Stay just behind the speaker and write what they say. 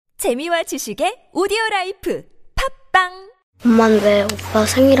재미와 지식의 오디오라이프 팝빵. 엄만 왜 오빠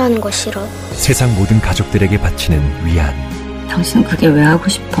생일하는 거 싫어? 세상 모든 가족들에게 바치는 위안. 당신 그게 왜 하고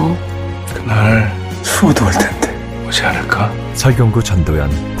싶어? 그날 수호도 올 텐데 오지 않을까? 설경구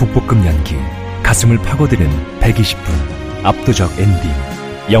전도연 국보급 연기. 가슴을 파고드는 120분 압도적 엔딩.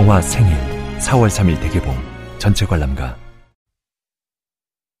 영화 생일 4월 3일 대개봉. 전체 관람가.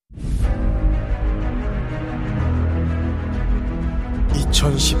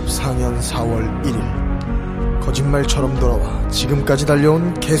 (2014년 4월 1일) 거짓말처럼 돌아와 지금까지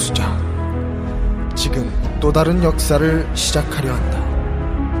달려온 개수자. 지금 또 다른 역사를 시작하려 한다.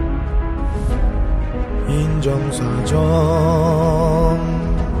 인정사정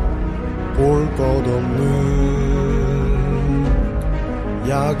볼 것 없는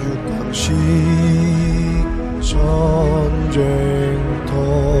약육강식 전쟁터.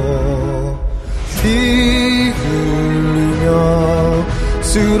 피 흘리며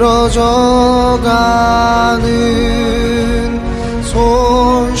쓰러져가는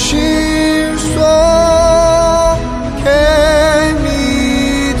손실 속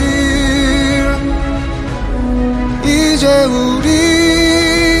개미들. 이제 우리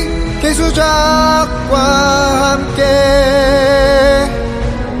개수작과 함께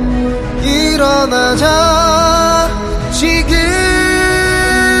일어나자. 지금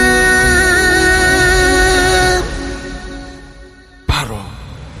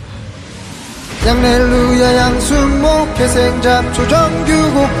양렐루야 양순모 개생잡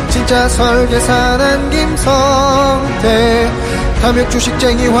조정규고 진짜 설계산 안김성태 탐욕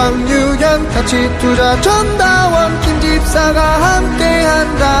주식쟁이 황유연 가치투자 전다원 김집사가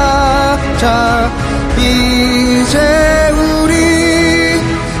함께한다. 자 이제 우리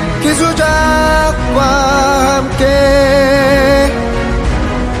기수작과 함께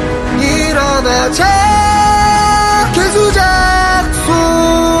일어나자. 기수작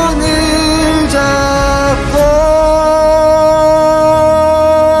손을 잡고.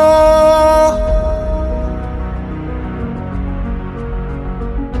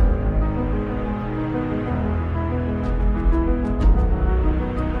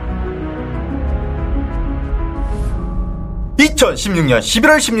 2016년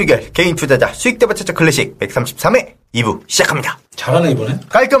 11월 16일 개인 투자자 수익 대박차트 클래식 133회 2부 시작합니다. 잘하네 이번에.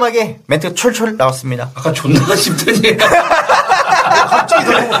 깔끔하게 멘트가 철철 나왔습니다. 아까 존나가 싶더니 갑자기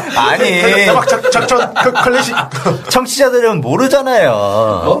아니 대박 작전 클래식. 청취자들은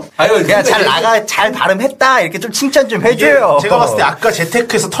모르잖아요. 아유, 그냥 잘 발음했다 이렇게 좀 칭찬 좀 해줘요. 제가 봤을 때 아까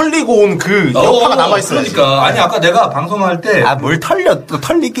재테크에서 털리고 온 그 여파가 남아있어요. 그러니까 아니 아까 내가 방송할 때 뭘 털려 또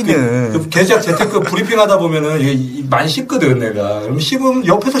털리기는. 계좌 재테크 브리핑하다 보면은 이게 많이 씹거든 내가. 그럼 씹으면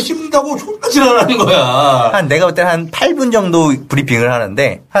옆에서 씹는다고 존나 지랄하는 거야. 내가 볼 때 한 8분 정도 브리핑을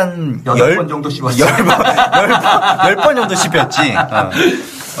하는데 한 8번 정도 씹었어. 10번 정도 씹혔지.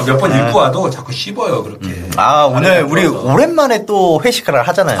 몇 번 읽고 와도 자꾸 씹어요 그렇게. 오늘 우리 오랜만에 또 회식을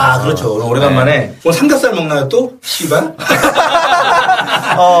하잖아요. 그렇죠. 오래간만에. 오늘 삼겹살 먹나요 또? 씨발.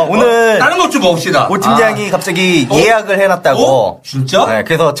 오늘 다른 것 좀 먹읍시다. 오 팀장이 갑자기 예약을 해놨다고. 진짜? 네,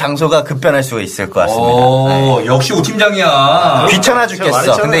 그래서 장소가 급변할 수가 있을 것 같습니다. 네. 역시 오 팀장이야. 귀찮아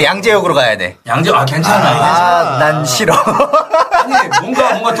죽겠어. 근데 양재역으로 가야 돼. 괜찮아. 난 싫어. 아니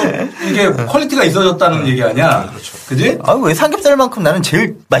뭔가 좀 이게 퀄리티가 있어졌다는 얘기 아니야? 그렇죠. 그지? 왜 삼겹살만큼 나는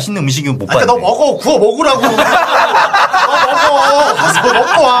제일 맛있는 음식이 못 봤는데. 너 먹어. 구워 먹으라고. 너 먹어. 가서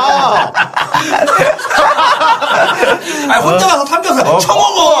먹고 와. 혼자 가서 삼겹살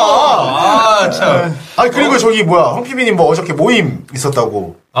처먹어. 참. 그리고 저기 황피비님 어저께 모임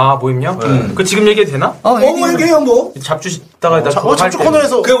있었다고. 모임요? 그 지금 얘기해도 되나? 얘기해요 뭐. 잡주시다가 잡주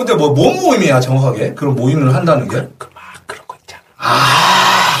코너에서. 그게 근데 뭔 모임이야 정확하게? 그런 모임을 한다는 게? 그런 거 있잖아.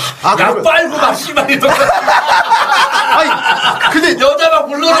 약 빨고 막 씨발 이런 거. 근데 여자 막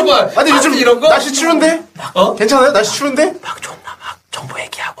부르는 거야. 아니 요즘 이런 거? 날씨 추운데? 괜찮아요? 날씨 추운데? 정보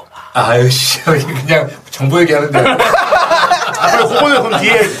얘기하고 막. 아유 씨 그냥 정보 얘기하는데. 그럼 그거는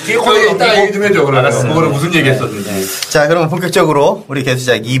뒤에 코너에 이따가 얘기 좀 해줘. 알았어. 그거는 무슨 얘기했었는지. 자, 그럼 본격적으로 우리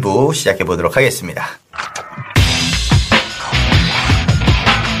개수작 2부 시작해 보도록 하겠습니다.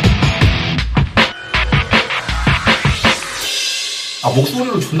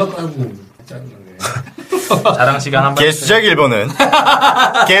 목소리로 존나 깔고 짜증나네. 자랑 시간 한번. 개수작 1번은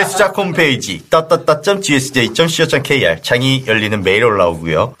개수작 홈페이지 gsj.co.kr 창이 열리는 매일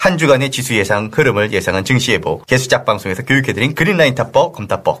올라오고요. 한 주간의 지수 예상 흐름을 예상한 증시예보, 개수작 방송에서 교육해드린 그린라인 탑법,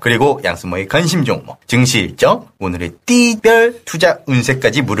 검탑법, 그리고 양승모의 관심 종목, 증시 일정, 오늘의 띠별 투자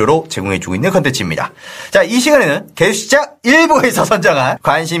운세까지 무료로 제공해주고 있는 컨텐츠입니다. 자, 이 시간에는 개수작 1부에서 선정한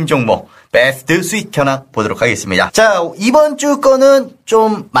관심 종목 베스트 수익 현황 보도록 하겠습니다. 자, 이번 주 거는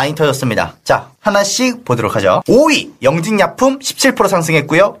좀 많이 터졌습니다. 자, 하나씩 보도록 하죠. 5위 영진약품 17%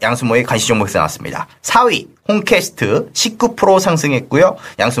 상승했고요. 양수모의 관심 종목세 나왔습니다. 4위 홈캐스트 19% 상승했고요.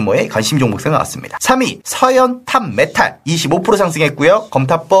 양수모의 관심 종목세 나왔습니다. 3위 서현탑 메탈 25% 상승했고요.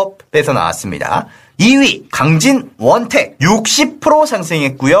 검타법에서 나왔습니다. 2위 강진원택 60%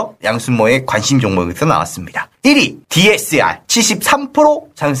 상승했고요. 양수모의 관심 종목에서 나왔습니다. 1위 DSR 73%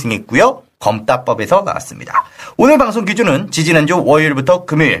 상승했고요. 검따법에서 나왔습니다. 오늘 방송 기준은 지지난주 월요일부터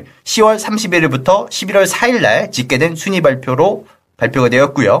금요일 10월 31일부터 11월 4일날 집계된 순위 발표로 발표가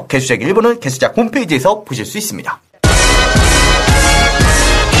되었고요. 개수작 일부는 개수작 홈페이지에서 보실 수 있습니다.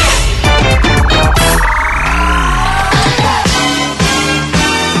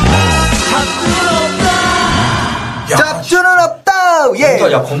 잡주는 없다! 예!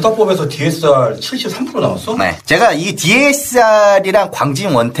 야, 검타법에서 DSR 73% 나왔어? 네. 제가 이 DSR이랑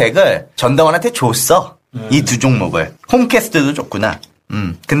광진원택을 전당원한테 줬어. 이 두 종목을. 홈캐스트도 줬구나.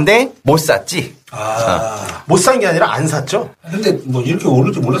 근데 못 샀지. 못 산 게 아니라 안 샀죠? 근데 뭐 이렇게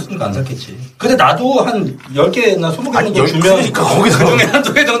오를 줄 몰랐으니까 안 샀겠지. 근데 나도 한 10개나 20개 아니, 정도 주면 그러니까 거기서 그중에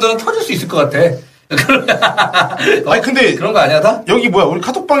한두 개 정도는 터질 수 있을 것 같아. 아니 근데 그런 거 아니야 다? 여기 뭐야 우리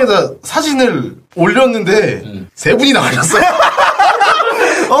카톡방에다 사진을 올렸는데 세 분이 나가셨어요.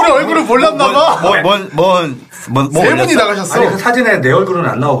 우리 얼굴을 몰랐나봐. 세 분이 나가셨어. 아니 그 사진에 내 얼굴은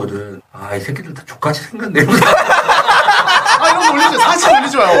안 나오거든. 아, 이 새끼들 다 족같이 생겼네. 이런 거 올리지 사진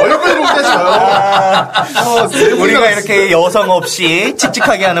올리지 마요. 얼굴 공개하지 마요. 우리가 이렇게 여성 없이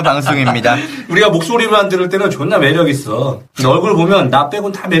칙칙하게 하는 방송입니다. 우리가 목소리만 들을 때는 존나 매력 있어. 얼굴 보면 나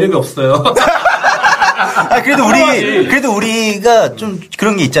빼곤 다 매력이 없어요. 그래도 우리가 좀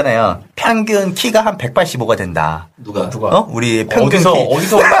그런 게 있잖아요. 평균 키가 한 185가 된다. 누가? 우리 평균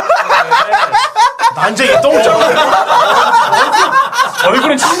어디서 난쟁이 똥잖아.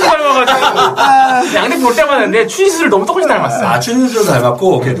 얼굴은 추신수 닮아가지고 양대 볼 때마다 근데 추신수를 너무 똑같이 닮았어. 아, 추신수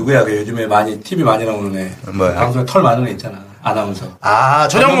닮았고, 걔 누구야? 걔 요즘에 TV 많이 나오는 애. 뭐야? 방송에 털 많은 애 있잖아. 아나운서. 아,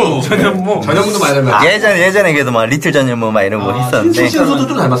 전현무도 많이 닮았어. 예전에 그래도 막 리틀 전현무 막 이런 거 했었는데. 추신수도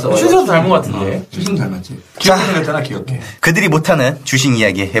좀 닮았어. 추신수도 닮은 것 같은데. 추신수 닮았지. 귀엽게 생겼잖아, 귀엽게. 그들이 못하는 주식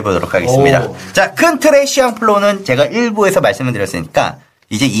이야기 해보도록 하겠습니다. 자, 큰 틀의 시황 플로우는 제가 1부에서 말씀을 드렸으니까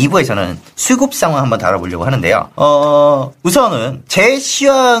이제 2부에서는 수급 상황 한번 다뤄보려고 하는데요. 우선은 제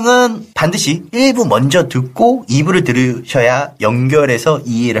시황은 반드시 1부 먼저 듣고 2부를 들으셔야 연결해서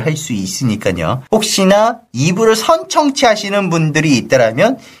이해를 할 수 있으니까요. 혹시나 2부를 선청취하시는 분들이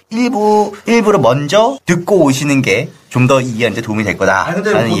있다라면 1부를 먼저 듣고 오시는 게 좀 더 이해하는데 도움이 될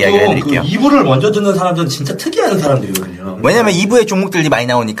거다라는 이야기를 해드릴게요. 그 2부를 먼저 듣는 사람들은 진짜 특이한 사람들이거든요. 왜냐면 2부에 종목들이 많이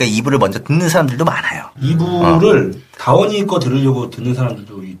나오니까 2부를 먼저 듣는 사람들도 많아요. 2부를 다원이 거 들으려고 듣는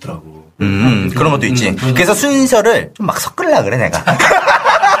사람들도 있더라고. 그런 것도 있지. 그래서 순서를 좀 막 섞으려고 그래, 내가.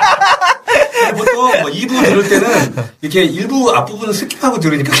 보통 뭐 2부 들을 때는 이렇게 1부 앞부분은 스킵하고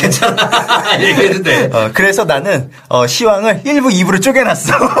들으니까 괜찮아. 얘기했는데. 그래서 나는, 시황을 1부, 2부로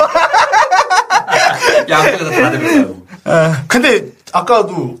쪼개놨어. 양쪽에서 다 들으려고. 근데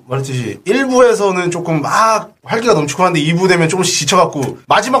아까도 말했듯이 1부에서는 조금 막 활기가 넘치고 하는데 2부 되면 조금씩 지쳐갖고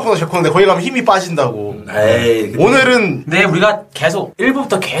마지막 코너 제 코너인데 거기 가면 힘이 빠진다고. 에이, 오늘은 근데 우리가 계속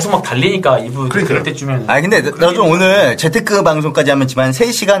 1부부터 계속 막 달리니까 2부 그럴 때쯤에는. 근데 나도 오늘 재테크 방송까지 하면 지금 한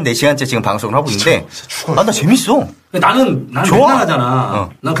 3시간, 4시간째 지금 방송을 하고 있는데, 나 재밌어. 나는 좋아. 맨날 하잖아.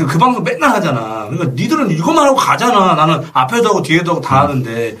 난 그 방송 맨날 하잖아. 그러니까 니들은 이것만 하고 가잖아. 나는 앞에도 하고 뒤에도 하고 다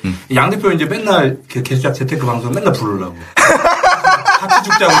하는데 양 대표 이제 맨날 개수작 재테크 방송 맨날 부르려고. 같이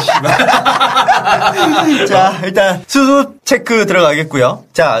죽자고 씨발. 자, 일단 수수 체크 들어가겠고요.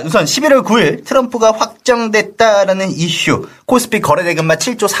 자, 우선 11월 9일 트럼프가 확정됐다라는 이슈. 코스피 거래대금만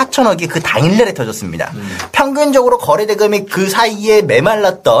 7조 4천억이 그 당일날에 터졌습니다. 평균적으로 거래대금이 그 사이에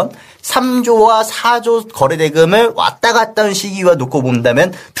메말랐던 3조와 4조 거래대금을 왔다 갔다 한 시기와 놓고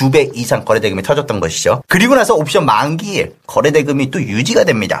본다면 2배 이상 거래대금이 터졌던 것이죠. 그리고 나서 옵션 만기일 거래대금이 또 유지가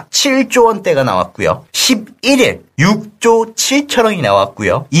됩니다. 7조 원대가 나왔고요. 11일 6조 7천억이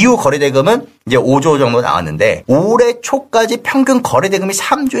나왔고요. 이후 거래대금은 이제 5조 정도 나왔는데 올해 초까지 평균 거래대금이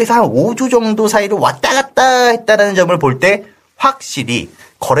 3조에서 한 5조 정도 사이로 왔다 갔다 했다는 점을 볼 때 확실히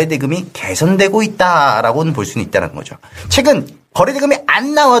거래대금이 개선되고 있다라고는 볼 수는 있다는 거죠. 최근 거래대금이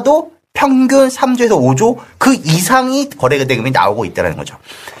안 나와도 평균 3조에서 5조 그 이상이 거래대금이 나오고 있다는 거죠.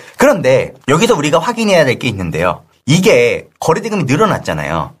 그런데 여기서 우리가 확인해야 될 게 있는데요. 이게 거래대금이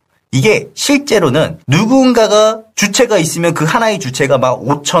늘어났잖아요. 이게 실제로는 누군가가 주체가 있으면 그 하나의 주체가 막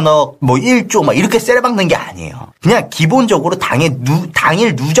 5천억, 뭐 1조 막 이렇게 세려박는 게 아니에요. 그냥 기본적으로 당일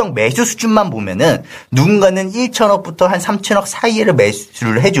누적 매수 수준만 보면은 누군가는 1천억부터 한 3천억 사이를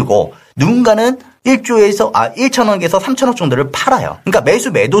매수를 해주고 누군가는 1조에서 1천억에서 3천억 정도를 팔아요. 그러니까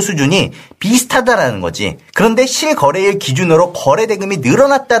매도 수준이 비슷하다라는 거지. 그런데 실거래일 기준으로 거래 대금이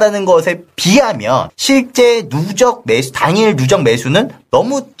늘어났다라는 것에 비하면 실제 당일 누적 매수는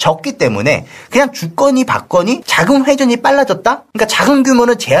너무 적기 때문에 그냥 주거니 받거니 자금 회전이 빨라졌다? 그러니까 자금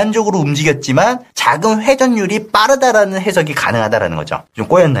규모는 제한적으로 움직였지만 자금 회전율이 빠르다라는 해석이 가능하다라는 거죠. 좀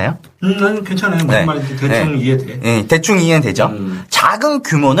꼬였나요? 난 괜찮아요. 무슨 말인지 대충 이해돼. 네, 대충 이해는 되죠. 자금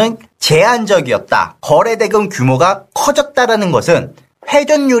규모는 제한적이었다. 거래 대금 규모가 커졌다라는 것은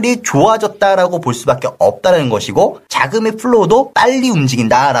회전율이 좋아졌다라고 볼 수밖에 없다는 것이고 자금의 플로우도 빨리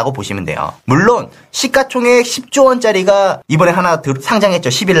움직인다라고 보시면 돼요. 물론 시가총액 10조 원짜리가 이번에 하나 상장했죠.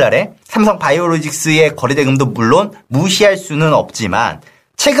 10일 날에. 삼성 바이오로직스의 거래대금도 물론 무시할 수는 없지만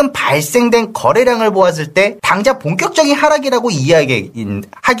최근 발생된 거래량을 보았을 때 당장 본격적인 하락이라고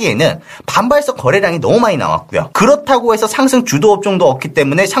이야기하기에는 반발성 거래량이 너무 많이 나왔고요. 그렇다고 해서 상승 주도 업종도 없기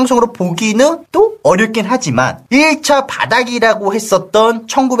때문에 상승으로 보기는 또 어렵긴 하지만 1차 바닥이라고 했었던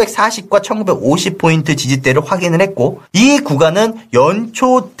 1940과 1950포인트 지지대를 확인을 했고 이 구간은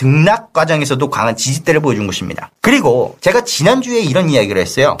연초 등락 과정에서도 강한 지지대를 보여준 것입니다. 그리고 제가 지난주에 이런 이야기를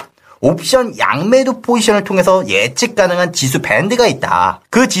했어요. 옵션 양매도 포지션을 통해서 예측 가능한 지수 밴드가 있다.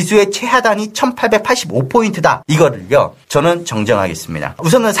 그 지수의 최하단이 1885포인트다. 이거를요, 저는 정정하겠습니다.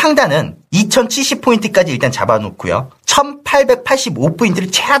 우선은 상단은 2070포인트까지 일단 잡아놓고요. 1885포인트를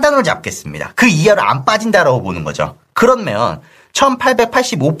최하단으로 잡겠습니다. 그 이하로 안 빠진다라고 보는 거죠. 그러면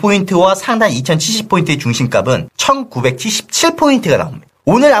 1885포인트와 상단 2070포인트의 중심값은 1977포인트가 나옵니다.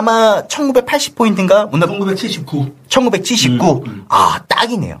 오늘 아마 1980포인트인가? 오늘 1979.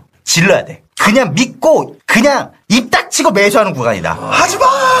 딱이네요. 질러야 돼. 그냥 믿고 그냥 입 닥치고 매수하는 구간이다. 하지마!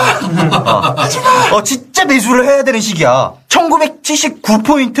 하지마! 진짜 매수를 해야 되는 시기야.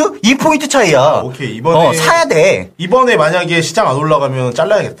 1979포인트? 2포인트 차이야. 오케이, 이번에. 사야 돼. 이번에 만약에 시장 안 올라가면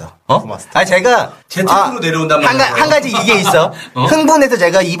잘라야겠다. 제가. 재테크로 내려온단 말이야. 한 가지 이게 있어. 흥분해서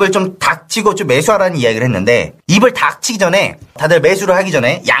제가 입을 좀 닥치고 좀 매수하라는 이야기를 했는데, 입을 닥치기 전에, 다들 매수를 하기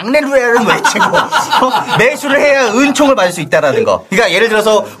전에, 양렐루야를 외치고, 매수를 해야 은총을 받을 수 있다라는 거. 그러니까 예를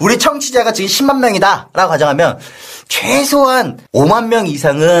들어서, 우리 청취자가 지금 10만 명이다. 라고 가정하면, 최소한 5만 명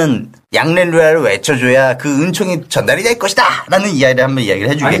이상은 양렐루야를 외쳐줘야 그 은총이 전달이 될 것이다! 라는 이야기를 한번 이야기를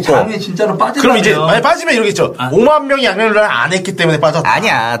해주겠고. 장에 진짜로 빠지면. 그럼 이제, 만약 빠지면 이러겠죠. 5만 명이 양렐루야를 안 했기 때문에 빠졌다.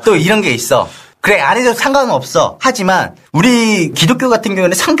 아니야. 또 이런 게 있어. 그래, 안 해도 상관은 없어. 하지만, 우리 기독교 같은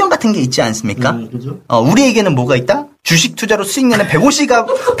경우에는 성경 같은 게 있지 않습니까? 그죠? 우리에게는 뭐가 있다? 주식 투자로 수익 내는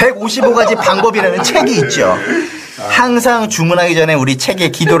 155가지 방법이라는 책이 있죠. 항상 주문하기 전에 우리 책에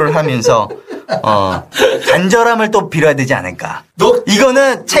기도를 하면서, 간절함을 또 빌어야 되지 않을까.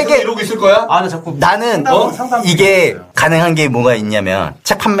 이거는 책에. 이러고 있을 거야? 나 자꾸. 나는, 이게 가능한 게 뭐가 있냐면,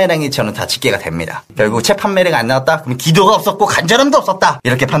 책 판매량이 저는 다 집계가 됩니다. 결국 책 판매량이 안 나왔다? 그럼 기도가 없었고, 간절함도 없었다.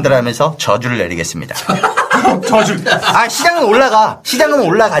 이렇게 판단하면서 저주를 내리겠습니다. 저주. 시장은 올라가. 시장은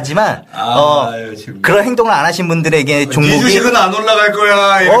올라가지만, 그런 행동을 안 하신 분들에게 종목이. 주식은 안 올라갈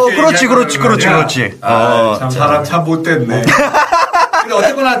거야. 이렇게 그렇지. 참 사람 참 못됐네. 근데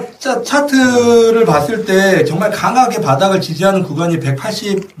어쨌거나 차트를 봤을 때 정말 강하게 바닥을 지지하는 구간이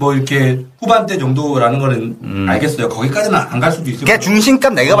 180 이렇게 후반대 정도라는 거는 알겠어요. 거기까지는 안 갈 수도 있을 거예요. 그러니까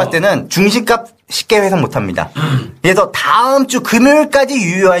중심값 내가 봤을 때는 중심값 쉽게 회상 못합니다. 그래서 다음 주 금요일까지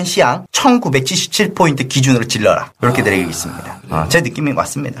유효한 시향 1977포인트 기준으로 질러라. 이렇게 드리겠습니다. 제 느낌이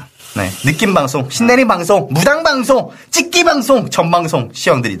맞습니다. 네, 느낌 방송, 신내림 방송, 무당 방송, 찍기 방송, 전방송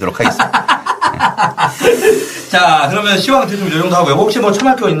시황 드리도록 하겠습니다. 자, 그러면 시황 대충 이 정도 하고요. 혹시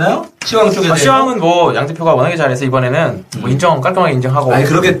참할 거 있나요? 시황 쪽에서. 시황은 양 대표가 워낙에 잘해서 이번에는 깔끔하게 인정하고. 아니,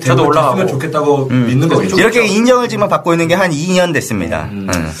 그렇게 저도 올라가고. 좋겠다고 믿는 거죠. 이렇게 인정을 지금 받고 있는 게 한 2년 됐습니다.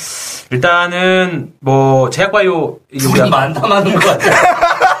 일단은 제약바이오 우리 만담하는 것 같아.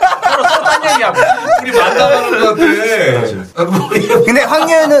 서로 딴 얘기하고. 우리 만담하는 것 같아. 근데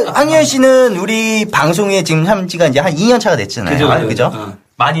황유현 씨는 우리 방송에 지금 한 지가 이제 한 2년 차가 됐잖아요. 그죠?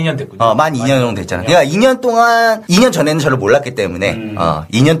 만 2년 됐군요. 만 2년 정도 됐잖아요. 그러니까 2년 전에는 저를 몰랐기 때문에,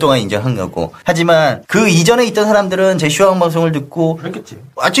 2년 동안 인정한 거고. 하지만 그 이전에 있던 사람들은 제 시황 방송을 듣고. 그랬겠지.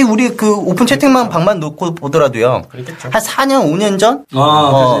 아직 우리 그 오픈 채팅방 방만 놓고 보더라도요. 그랬겠죠. 한 4년, 5년 전?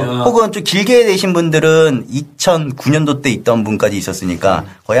 혹은 좀 길게 되신 분들은 2009년도 때 있던 분까지 있었으니까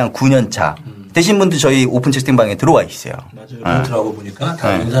거의 한 9년 차. 되신 분들 저희 오픈 채팅방에 들어와 있어요. 맞아요. 들어가고 보니까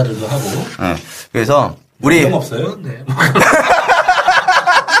다 인사들도 하고. 그래서 우리. 없어요? 네.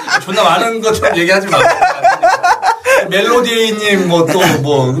 존나 많은 것처럼 얘기하지 마. 멜로디님 뭐 또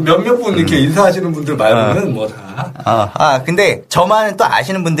뭐 몇몇 분 이렇게 인사하시는 분들 말고는 뭐 다. 근데 저만 또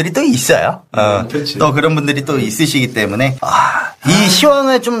아시는 분들이 또 있어요. 또 그런 분들이 또 있으시기 때문에 이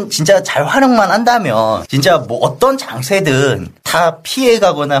시황을 좀 진짜 잘 활용만 한다면 진짜 뭐 어떤 장세든 다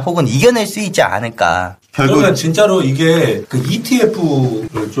피해가거나 혹은 이겨낼 수 있지 않을까. 그러면 진짜로 이게 그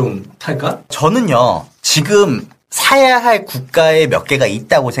ETF를 좀 탈까? 저는요 지금 사야 할 국가에 몇 개가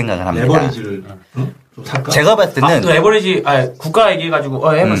있다고 생각을 합니다. 레버리지를 좀 살까? 제가 봤을 때는 레버리지 국가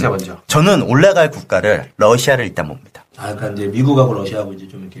얘기해가지고 해보세요 먼저. 저는 올라갈 국가를 러시아를 일단 봅니다. 그러니까 이제 미국하고 러시아하고 이제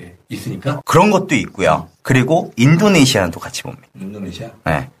좀 이렇게 있으니까 그런 것도 있고요. 그리고 인도네시아도 같이 봅니다. 인도네시아.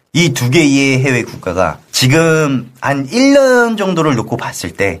 네. 이 두 개의 해외 국가가 지금 한 1년 정도를 놓고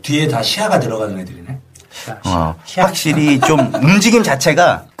봤을 때 뒤에 다 시야가 들어가는 애들이네. 확실히 좀 움직임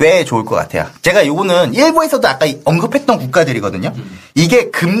자체가 꽤 좋을 것 같아요. 제가 요거는 일부에서도 아까 언급했던 국가들이거든요. 이게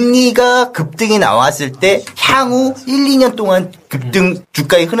금리가 급등이 나왔을 때 향후 1, 2년 동안 급등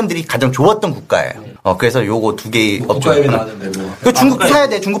주가의 흐름들이 가장 좋았던 국가예요. 그래서 요거 두 개의 국가협에 나왔는데 뭐. 그 중국 사야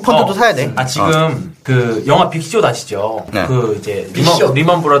돼. 중국 펀드도 사야 돼. 지금 그 영화 빅쇼 아시죠? 네. 그 이제 빅쇼.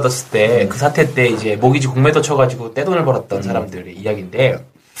 리먼 브라더스 때 그 사태 때 이제 모기지 공매도 쳐가지고 떼돈을 벌었던 사람들의 이야기인데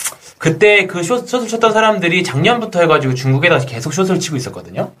그때 그 숏을 쳤던 사람들이 작년부터 해가지고 중국에다 계속 숏을 치고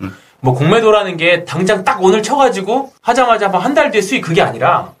있었거든요. 뭐 공매도라는 게 당장 딱 오늘 쳐가지고 하자마자 한 달 뒤에 수익 그게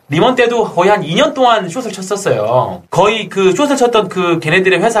아니라 리먼 때도 거의 한 2년 동안 숏을 쳤었어요. 거의 그 숏을 쳤던 그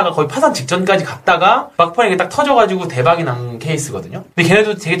걔네들의 회사가 거의 파산 직전까지 갔다가 막판에 이게 딱 터져가지고 대박이 난 케이스거든요. 근데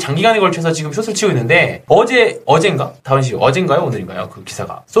걔네도 되게 장기간에 걸쳐서 지금 숏을 치고 있는데 어젠가? 다은씨 어젠가요? 오늘인가요? 그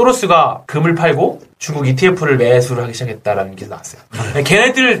기사가. 소로스가 금을 팔고 중국 ETF를 매수를 하기 시작했다라는 게 나왔어요.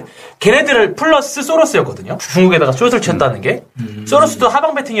 걔네들을 플러스 소로스였거든요. 중국에다가 숏을 쳤다는 게. 소로스도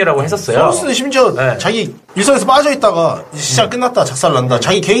하방 배팅이라고 했었어요. 소로스는 심지어 자기 일선에서 빠져있다가 시장 끝났다 작살난다.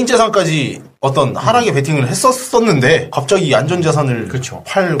 자기 개인 재산까지 어떤 하락에 베팅을 했었는데 갑자기 안전자산을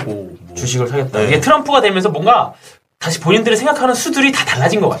팔고 뭐. 주식을 사겠다. 이게 트럼프가 되면서 뭔가 다시 본인들이 생각하는 수들이 다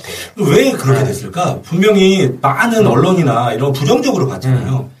달라진 것 같아요. 왜 그렇게 됐을까? 분명히 많은 언론이나 이런 부정적으로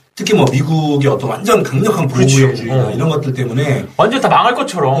봤잖아요. 특히 뭐 미국의 어떤 완전 강력한 보호무역주의나 이런 것들 때문에 완전 다 망할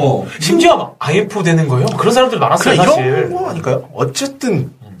것처럼 심지어 막 IMF 되는 거예요. 그런 사람들 많았어요. 사실. 이런 거 아닐까요?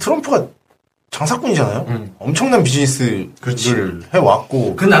 어쨌든 트럼프가 장사꾼이잖아요. 엄청난 비즈니스를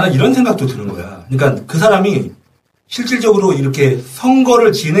해왔고. 근데 나는 이런 생각도 드는 거야. 그러니까 그 사람이 실질적으로 이렇게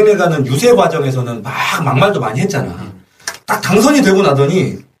선거를 진행해가는 유세 과정에서는 막말도 많이 했잖아. 딱 당선이 되고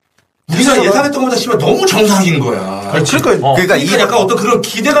나더니 우리가 예상했던 것보다 씨발 너무 정상인 거야. 그러니까 이 약간 어떤 그런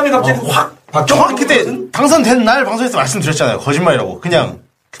기대감이 갑자기 확 정확히 그때 당선된 날 방송에서 말씀드렸잖아요. 거짓말이라고. 그냥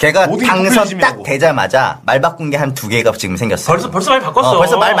걔가 당선 딱 되자마자 말 바꾼 게 한 2개가 지금 생겼어요. 벌써 많이 바꿨어.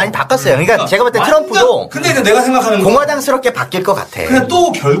 벌써 말 많이 바꿨어요. 그러니까 제가 볼 때 트럼프도 근데 이제 내가 생각하는 공화당스럽게 바뀔 것 같아. 근데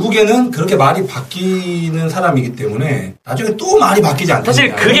또 결국에는 그렇게 말이 바뀌는 사람이기 때문에 나중에 또 말이 바뀌지 않다.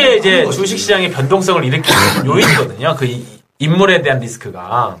 사실 그게 이제 주식시장의 변동성을 일으키는 요인이거든요. 그 인물에 대한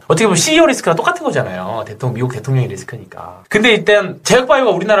리스크가 어떻게 보면 CEO 리스크랑 똑같은 거잖아요. 미국 대통령의 리스크니까. 근데 일단 제약바이오가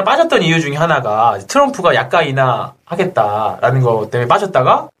우리나라 빠졌던 이유 중에 하나가 트럼프가 약가 인하 하겠다라는 거 때문에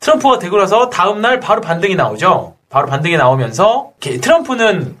빠졌다가 트럼프가 되고 나서 다음날 바로 반등이 나오죠. 바로 반등이 나오면서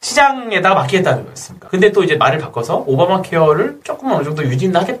트럼프는 시장에다가 맡기겠다는 거였습니다. 근데 또 이제 말을 바꿔서 오바마 케어를 조금 어느 정도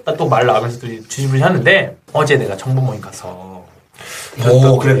유지는 하겠다 또 말 나오면서 또 주지부지 하는데 어제 내가 정보 모임 가서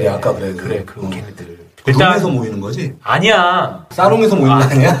그래 아까 그래 그 걔네들 일단 rum에서 모이는 거지? 아니야. 사롱에서 모이는 거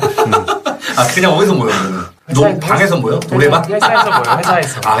아니야? 그냥 어디서 모여? 방에서 모여? 노래방? 회사에서 모여.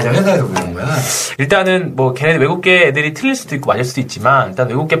 회사에서. 그냥 회사에서 모이는 거야? 일단은 뭐 걔네 외국계 애들이 틀릴 수도 있고 맞을 수도 있지만 일단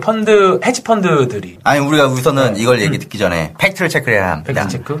외국계 펀드, 헤지 펀드들이 아니 우리가 우선은 이걸 얘기 듣기 전에 팩트를 체크를 해야 합니다. 팩트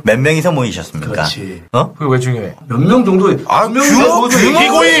체크? 몇 명이서 모이셨습니까? 그렇지. 그게 왜 중요해? 몇 명 정도?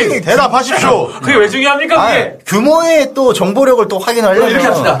 피고인 대답하십시오. 그게 왜 중요합니까? 그게? 규모의 또 정보력을 또 확인하려면 이렇게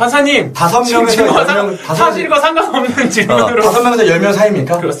합시다. 판사님 5명에서 사실과 상관없는 질문으로 5명에서 10명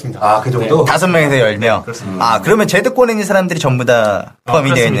사이입니까? 그렇습니다. 그 정도? 5명에서 10명. 그렇습니다. 그러면 제도권에 있는 사람들이 전부 다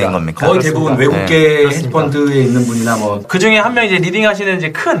포함이 되어 있는 겁니까? 거의 대부분 외국계 헤지펀드에 있는 분이나 뭐. 그 중에 한 명 이제 리딩 하시는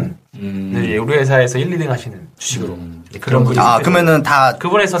이제 큰, 우리 회사에서 1, 2등 하시는 주식으로. 그런 분이. 그러면은 다.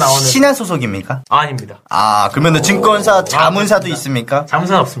 그분에서 나오는. 신한 소속입니까? 아닙니다. 그러면은 증권사, 자문사도 있습니까?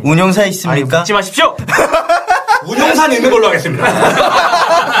 자문사는 없습니다. 운용사 있습니까? 묻지 마십시오! 운용사는 있는 걸로 하겠습니다.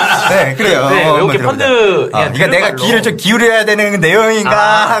 네, 그래요. 외국계 펀드. 그러니까 내가 귀를 좀 기울여야 되는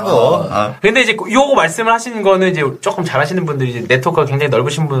내용인가 하고. 근데 이제 요거 말씀을 하시는 거는 이제 조금 잘하시는 분들이 이제 네트워크가 굉장히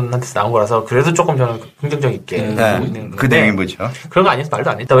넓으신 분한테서 나온 거라서 그래도 조금 저는 긍정적 있게 보고 있는 그 내용이 뭐죠? 그런 거 아니어서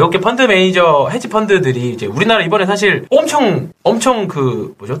말도 안 했다. 외국계 펀드 매니저, 헤지 펀드들이 이제 우리나라 이번에 사실 엄청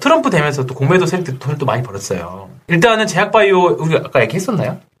트럼프 되면서 또 공매도 세력들 돈을 또 많이 벌었어요. 일단은 제약바이오, 우리가 아까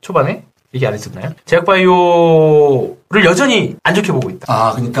얘기했었나요? 초반에? 얘기 안 했었나요? 제약바이오를 여전히 안 좋게 보고 있다.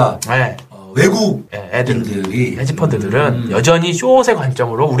 아, 그러니까 네. 외국 애들이 헤지펀드들은 여전히 숏의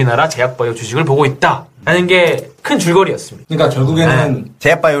관점으로 우리나라 제약바이오 주식을 보고 있다라는 게 큰 줄거리였습니다. 그러니까 결국에는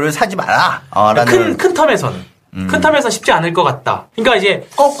제약바이오를 사지 마라. 큰 텀에서는 큰 텀에서 쉽지 않을 것 같다. 그러니까 이제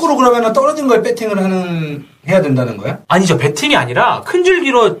거꾸로 그러면 떨어진 거에 배팅을 해야 된다는 거야? 아니죠. 배팅이 아니라 큰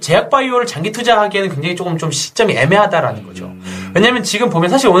줄기로 제약바이오를 장기 투자하기에는 굉장히 조금 좀 시점이 애매하다라는 거죠. 왜냐면 지금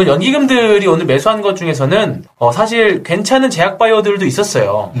보면 사실 오늘 연기금들이 오늘 매수한 것 중에서는 사실 괜찮은 제약바이오들도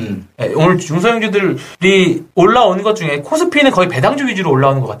있었어요. 네, 오늘 중소형주들이 올라오는 것 중에 코스피는 거의 배당주 위주로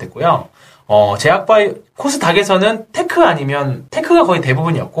올라오는 것 같았고요. 제약바이오, 코스닥에서는 테크가 거의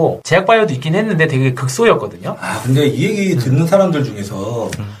대부분이었고, 제약바이오도 있긴 했는데 되게 극소였거든요. 아, 근데 이 얘기 듣는 사람들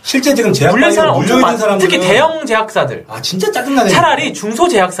중에서, 실제 지금 제약바이오 물려있는 사람들. 특히 대형 제약사들. 아, 진짜 짜증나네. 차라리 중소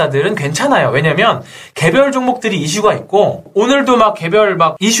제약사들은 괜찮아요. 왜냐면, 개별 종목들이 이슈가 있고, 오늘도 막 개별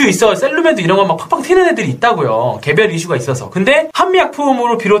이슈 있어. 셀루멘도 이런 거 막 팍팍 튀는 애들이 있다고요. 개별 이슈가 있어서. 근데,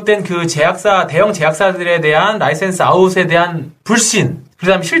 한미약품으로 비롯된 그 제약사, 대형 제약사들에 대한 라이센스 아웃에 대한 불신, 그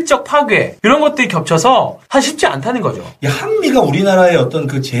다음에 실적 파괴 이런 것들이 겹쳐서 사실 쉽지 않다는 거죠. 이 한미가 우리나라의 어떤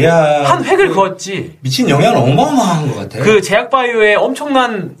그 제약 한 획을 그었지. 미친 영향은 어마어마한 것 같아. 그 제약바이오의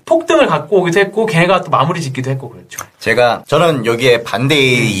엄청난 폭등을 갖고 오기도 했고 걔네가 또 마무리 짓기도 했고 그렇죠. 저는 여기에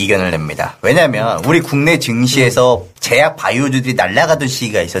반대의 의견을 냅니다. 왜냐하면 우리 국내 증시에서 제약 바이오주들이 날아가던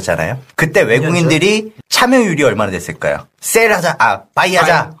시기가 있었잖아요. 그때 외국인들이 참여율이 얼마나 됐을까요?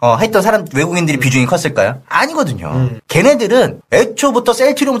 바이하자 했던 사람 외국인들이 비중이 컸을까요? 아니거든요. 걔네들은 애초부터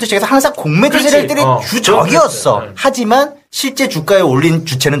셀트리온부터 시작해서 항상 공매도 세력들의 주적이었어. 하지만 실제 주가에 올린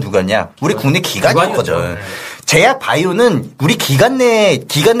주체는 누구였냐? 우리 국내 기관이었거든. 제약 바이오는 우리 기관 내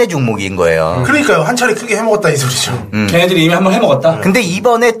종목인 거예요. 그러니까요. 한 차례 크게 해먹었다 이 소리죠. 걔네들이 이미 한번 해먹었다. 근데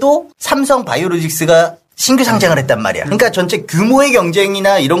이번에 또 삼성 바이오로직스가 신규 상장을 했단 말이야. 그러니까 전체 규모의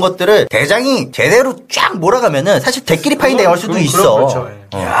경쟁이나 이런 것들을 대장이 제대로 쫙 몰아가면은 사실 대끼리 파인데 갈 수도 있어. 그렇죠.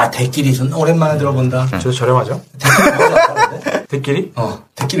 야, 대끼리 존나 오랜만에 들어본다. 저 저렴하죠? 대끼리?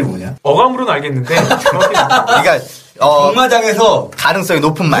 대끼리 뭐냐? 어감으로는 알겠는데. 그러니까 경마장에서 가능성이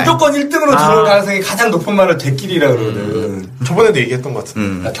높은 말. 무조건 1등으로 들어올 가능성이 가장 높은 말을 대끼리라 그러거든. 저번에도 얘기했던 것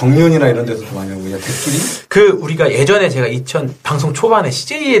같은데. 경륜이나 이런 데서도 많이 하고, 야, 대끼리? 우리가 예전에 제가 방송 초반에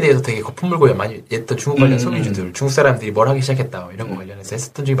CJ에 대해서 되게 거품 물고 많이 했던 중국 관련 소비주들, 중국 사람들이 뭘 하기 시작했다, 이런 거 관련해서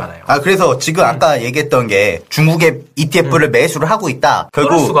했었던 적이 많아요. 그래서 지금 아까 얘기했던 게 중국의 ETF를 매수를 하고 있다.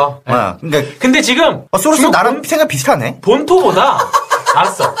 결국. 소로스가. 그러니까. 근데 지금. 소로스 나랑 생각 비슷하네. 본토보다.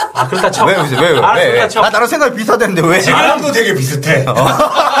 알았어. 그렇다 쳐. 왜? 그렇다 쳐. 나랑 생각이 비슷하던데 왜? 나랑도 되게 비슷해. 나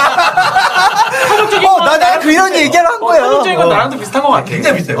그런 얘기를 한 거야. 한국적인 건 나랑도 비슷한 것 같아.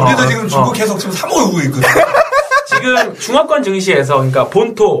 굉장히 비슷해. 우리도 지금 중국 계속 지금 3호 오고 있거든. 지금 중화권 증시에서, 그러니까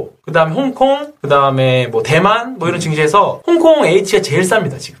본토, 그 다음에 홍콩, 그 다음에 대만, 이런 증시에서 홍콩 H가 제일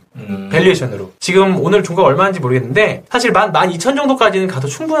쌉니다, 지금. 밸류에이션으로. 지금 오늘 종가가 얼마인지 모르겠는데, 사실 12,000 정도까지는 가도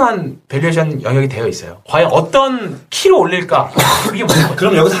충분한 밸류에이션 영역이 되어 있어요. 과연 어떤 키로 올릴까? 그게 문제인 거죠.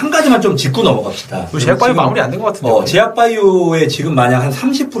 그럼 여기서 한 가지만 좀 짚고 넘어갑시다. 제약바이오 마무리 안 된 것 같은데. 제약바이오에 지금 만약 한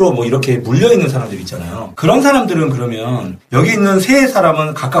 30% 이렇게 물려있는 사람들 있잖아요. 그런 사람들은 그러면 여기 있는 세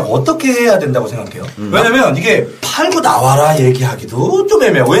사람은 각각 어떻게 해야 된다고 생각해요? 왜냐면 이게 팔고 나와라 얘기하기도 좀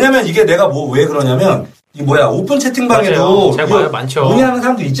애매해요. 왜냐면 이게 내가 왜 그러냐면 오픈 채팅방에도 많죠. 문의하는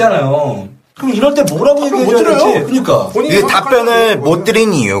사람도 있잖아요. 그럼 이럴 때 뭐라고 얘기해줘야 되지? 그러니까. 이 답변을 못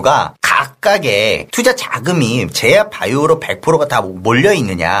드린 이유가 각각의 투자 자금이 제약 바이오로 100%가 다 몰려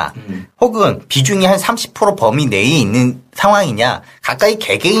있느냐, 혹은 비중이 한 30% 범위 내에 있는 상황이냐, 각각의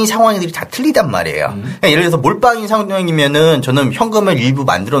개개인 상황들이 다 틀리단 말이에요. 그러니까 예를 들어서 몰빵인 상황이면은 저는 현금을 일부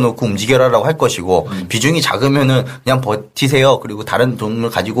만들어 놓고 움직여라라고 할 것이고, 비중이 작으면은 그냥 버티세요. 그리고 다른 돈을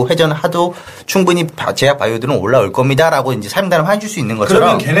가지고 회전하도 충분히 제약 바이오들은 올라올 겁니다라고 이제 상담을 해줄 수 있는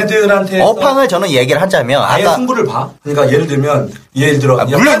것처럼. 그러면 걔네들한테 업황을 저는 얘기를 하자면 아예 승부를 봐. 그러니까 예를 들어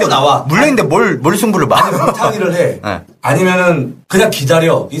물론인데 뭘 승부를 봐? 아니, 물타기를 해. 네. 아니면은 그냥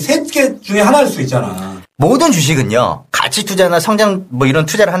기다려. 이 세 개 중에 하나일 수 있잖아. 모든 주식은요, 가치 투자나 성장 이런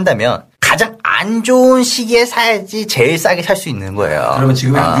투자를 한다면 가장 안 좋은 시기에 사야지 제일 싸게 살 수 있는 거예요. 그러면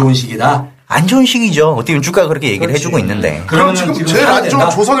지금이 안 좋은 시기다? 안 좋은 시기죠. 어떻게 보면 주가가 그렇게 얘기를 해주고 있는데. 그럼 지금 제일 안 좋은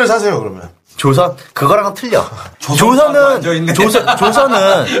조선을 사세요, 그러면. 조선? 그거랑은 틀려. 조선은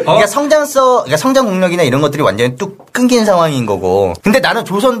그러니까 성장 동력이나 이런 것들이 완전히 뚝 끊긴 상황인 거고. 근데 나는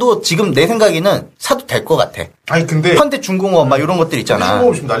조선도 지금 내 생각에는 사도 될 것 같아. 아니, 근데. 현대중공업 이런 것들 있잖아.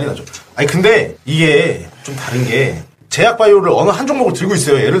 중공업 지금 난리 나죠. 아니, 근데 이게 좀 다른 게, 제약 바이오를 어느 한 종목을 들고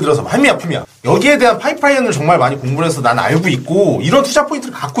있어요. 예를 들어서 한미약품이야. 여기에 대한 파이프라인을 정말 많이 공부를 해서 난 알고 있고, 이런 투자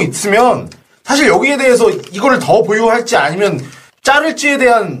포인트를 갖고 있으면, 사실 여기에 대해서 이거를 더 보유할지 아니면 자를지에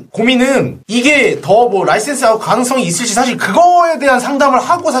대한 고민은 이게 더 뭐 라이센스하고 가능성이 있을지 사실 그거에 대한 상담을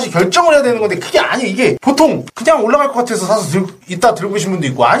하고 사실 결정을 해야 되는 건데 그게 아니에요. 이게 보통 그냥 올라갈 것 같아서 사서 이따 들고 계신 분도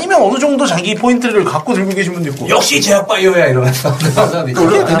있고 아니면 어느 정도 자기 포인트를 갖고 들고 계신 분도 있고 역시 제약바이오야 이러면서.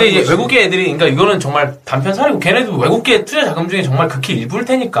 근데 이제 외국계 애들이, 그러니까 이거는 정말 단편 사례고 걔네도 외국계 투자 자금 중에 정말 극히 일부일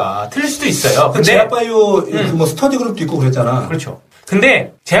테니까 틀릴 수도 있어요. 근데 제약바이오 뭐 스터디 그룹도 있고 그랬잖아. 그렇죠.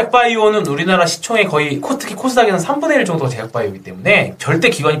 근데 제약바이오는 우리나라 시총의 거의 특히 코스닥에는 3분의 1 정도가 제약바이오이기 때문에 절대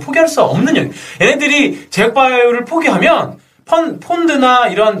기관이 포기할 수 없는 영역. 얘네들이 제약바이오를 포기하면 펀드나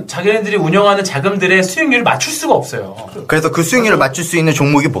이런 자기네들이 운영하는 자금들의 수익률을 맞출 수가 없어요. 그래서 그 수익률을 맞출 수 있는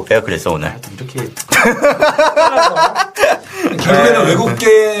종목이 뭐예요? 그래서 오늘 이렇게 결국에는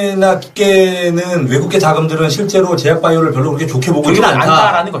외국계나 기계는 외국계 자금들은 실제로 제약바이오를 별로 그렇게 좋게 보고 있지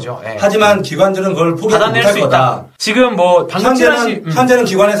않다라는 거죠. 네. 하지만 기관들은 그걸 포기하지 못할 거다. 지금 뭐 방금 현재는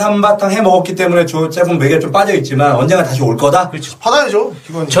기관에서 한바탕 해 먹었기 때문에 조금 매개 좀 빠져 있지만 언젠가 다시 올 거다. 그렇죠. 받아야죠.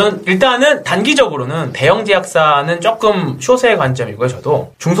 기관이. 저는 일단은 단기적으로는 대형 제약사는 조금 쇼세의 관점이고요.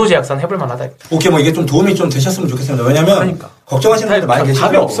 저도 중소 제약사는 해볼 만하다. 오케이, 뭐 이게 좀 도움이 좀 되셨으면 좋겠습니다. 왜냐면 그러니까. 걱정하시는 분들 많이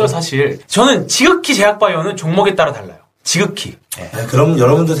계시더라고요. 답이 없어요, 사실. 저는 지극히 제약바이오는 종목에 따라 달라요. 지극히. 네, 그럼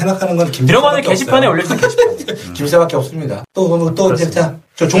여러분들 생각하는 건 김. 이런 거는 게시판에 올려주는 게시판. 김새밖에 없습니다. 또 자,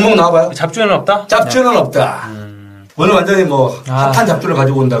 저 종목 나와봐요. 잡주는 없다? 잡주는 없다. 오늘 완전히 뭐 핫한 잡주를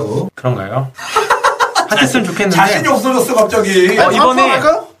가지고 온다고. 그런가요? 핫했으면 좋겠는데. 자신이 없어졌어 갑자기. 이번에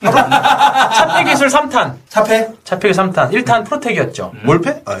차폐 기술 3탄. 차폐 기술 3탄. 1탄 프로텍이었죠.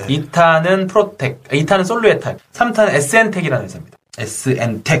 몰페? 2탄은 프로텍. 2탄은 솔루에탄. 3탄은 SN텍이라는 회사입니다.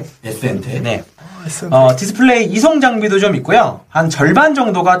 SN텍. 네. 디스플레이 이송 장비도 좀 있고요. 한 절반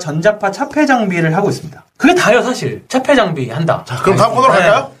정도가 전자파 차폐 장비를 하고 있습니다. 그게 다요, 사실. 차폐 장비 한다. 자, 그럼 다음 코너로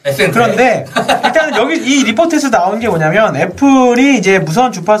갈까요? 그런데 일단은 여기 이 리포트에서 나온 게 뭐냐면 애플이 이제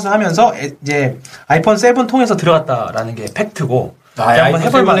무선 주파수 하면서 이제 아이폰 7 통해서 들어갔다라는 게 팩트고. 한번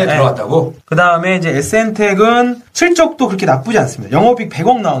해볼 만해 들어갔다고. 그 다음에 이제 SN텍은 실적도 그렇게 나쁘지 않습니다. 영업이익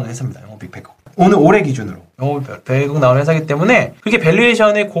 100억 나오는 회사입니다. 영업이익 100억. 올해 기준으로. 영업이익 100억 나오는 회사이기 때문에 그렇게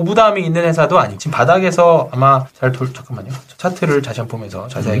밸류에이션에 고부담이 있는 회사도 아니고 지금 바닥에서 아마 잠깐만요. 차트를 다시 한번 보면서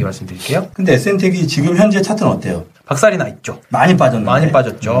자세하게 말씀드릴게요. 근데 SN텍이 지금 현재 차트는 어때요? 박살이 나 있죠. 많이 빠졌는데. 많이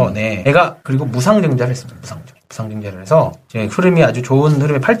빠졌죠. 네. 얘가 그리고 무상증자를 했습니다. 무상증자를 해서 지금 흐름이 아주 좋은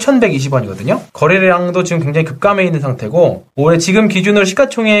흐름에 8,120원이거든요. 거래량도 지금 굉장히 급감해 있는 상태고 올해 지금 기준으로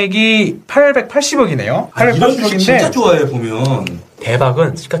시가총액이 880억이네요. 880억인데 진짜 좋아해 보면.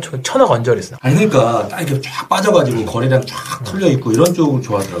 대박은 시가총액 1,000억 언저리였어요. 아니 그러니까 딱 이렇게 쫙 빠져가지고 거래량 쫙 털려 있고 이런 쪽을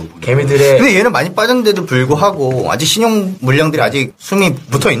좋아하더라고. 개미들의 근데 얘는 많이 빠졌는데도 불구하고 아직 신용 물량들이 아직 숨이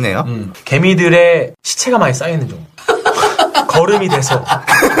붙어 있네요. 개미들의 시체가 많이 쌓여 있는 종목. 걸음이 돼서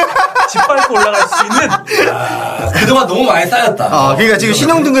짓밟고 올라갈 수 있는. 그동안 너무 많이 쌓였다. 그러니까 지금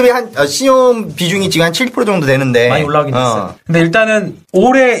신용 등급이 신용 비중이 지금 한 7% 정도 되는데 많이 올라가긴 했어요. 근데 일단은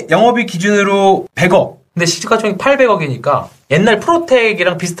올해 영업이익 기준으로 100억. 근데 시가총액 800억이니까 옛날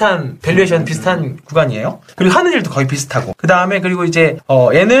프로텍이랑 비슷한 밸류에이션 비슷한 구간이에요. 그리고 하는 일도 거의 비슷하고. 그 다음에 그리고 이제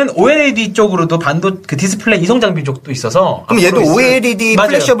얘는 OLED 쪽으로도 그 디스플레이 이송 장비 쪽도 있어서. 그럼 얘도 OLED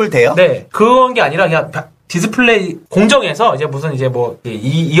플래셔블 돼요? 네. 그런 게 아니라 그냥 디스플레이 공정에서 이제 무슨 이제 뭐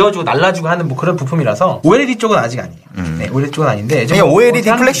이어주고 날라주고 하는 뭐 그런 부품이라서 OLED 쪽은 아직 아니에요. 네, OLED 쪽은 아닌데. 그냥 OLED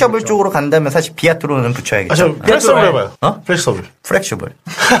플렉셔블 쪽으로 간다면 사실 비아트로는 붙여야겠죠. 저 플렉서블 해봐요. 플렉서블.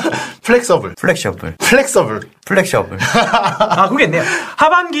 그러겠네요.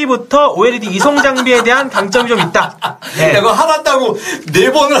 하반기부터 OLED 이송 장비에 대한 강점이 좀 있다. 네. 내가 하란다고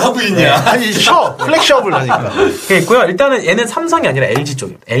 4번을 하고 있냐. 아니, 플렉셔블 하니까. 그게 있고요. 일단은 얘는 삼성이 아니라 LG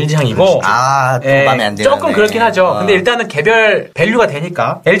쪽입니다. LG향이고. 또 마음에 안 드네. 조금 그렇긴 하죠. 근데 일단은 개별 밸류가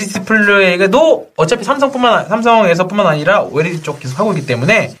되니까 LG 디스플레이도 어차피 삼성에서뿐만 아니라 OLED 쪽 계속 하고 있기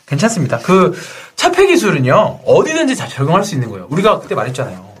때문에 괜찮습니다. 그 차폐 기술은요, 어디든지 다 적용할 수 있는 거예요. 우리가 그때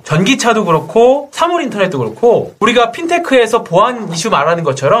말했잖아요. 전기차도 그렇고 사물 인터넷도 그렇고 우리가 핀테크에서 보안 이슈 말하는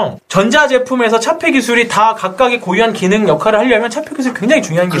것처럼 전자제품에서 차폐 기술이 다 각각의 고유한 기능 역할을 하려면 차폐 기술이 굉장히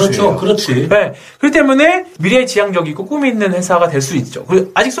중요한 기술이에요. 그렇지. 네. 그렇기 때문에 미래에 지향적이고 꿈이 있는 회사가 될 수 있죠.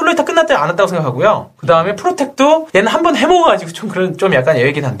 그리고 아직 솔로이타 끝났다 안 왔다고 생각하고요. 그 다음에 프로텍도 얘는 한번 해먹어가지고 좀 약간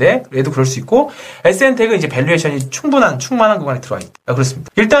예외긴 한데 얘도 그럴 수 있고 SN텍은 이제 밸류에이션이 충만한 구간에 들어와 있다.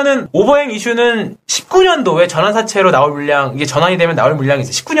 그렇습니다. 일단은 오버행 이슈는 19년도에 전환사채로 나올 물량, 이게 전환이 되면 나올 물량이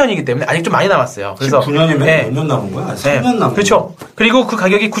있어요. 19년이기 때문에 아직 좀 많이 남았어요. 그래서 19년이면 네. 몇 년 남은 거야? 3년 남은 그렇죠. 그리고 그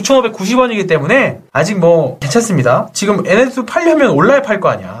가격이 9,590원이기 때문에 아직 뭐 괜찮습니다. 지금 NS도 팔려면 온라인 팔 거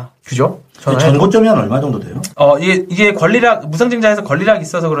아니야. 그죠? 전고점이 한 얼마 정도 돼요? 이게 권리락, 무상증자에서 권리락이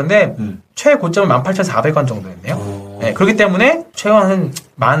있어서 그런데 최고점은 18,400원 정도였네요. 네, 네, 그렇기 때문에 최근 한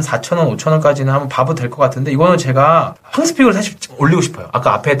 14,000원, 5,000원까지는 한번 봐도 될 것 같은데 이거는 제가 황스픽을 사실 올리고 싶어요.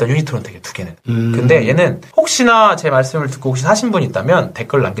 아까 앞에 했던 유니트론 되게 두 개는. 근데 얘는 혹시나 제 말씀을 듣고 혹시 사신 분 있다면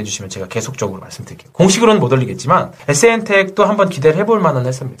댓글 남겨주시면 제가 계속적으로 말씀드릴게요. 공식으로는 못 올리겠지만 SN텍도 한번 기대를 해볼 만은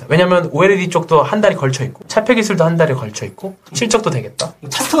했습니다. 왜냐면 OLED 쪽도 한 달이 걸쳐 있고 차폐 기술도 한 달이 걸쳐 있고 실적도 되겠다.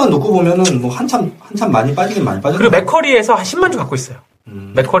 차트만 놓고 보면은 뭐 한참 많이 빠지긴 많이 빠졌어요. 그리고 맥커리에서 한 10만 주 갖고 있어요.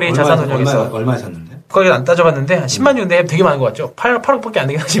 맥커리 자산운용에서 얼마에 샀는데? 거기 안 따져봤는데 한 10만 주인데 되게 많은 것 같죠? 8억밖에 안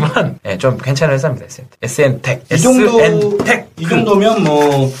되긴 하지만 네, 좀 괜찮은 회사입니다. SN텍. 이 정도면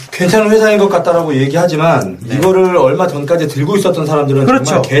뭐 괜찮은 회사인 것 같다라고 얘기하지만 이거를 얼마 전까지 들고 있었던 사람들은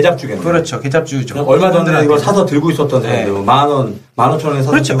정말 개잡주겠네요. 그렇죠. 개잡주죠. 얼마 전에 이걸 사서 들고 있었던 사람들 10,000원, 15,000원에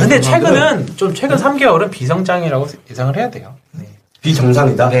사서 그렇죠. 근데 최근은 좀 최근 3개월은 비성장이라고 예상을 해야 돼요. 네.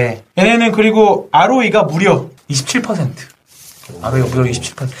 비정상이다? 네. 얘네는 그리고 ROE가 무려 27%. ROE가 무려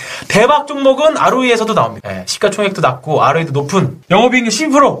 27%. 대박 종목은 ROE에서도 나옵니다. 네, 시가총액도 낮고 ROE도 높은 영업이익률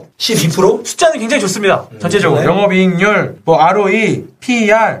 12%. 12%? 숫자는 굉장히 좋습니다. 전체적으로 영업이익률, 뭐 ROE,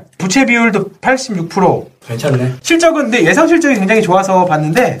 PER, 부채 비율도 86%. 괜찮네. 실적은 근데 예상 실적이 굉장히 좋아서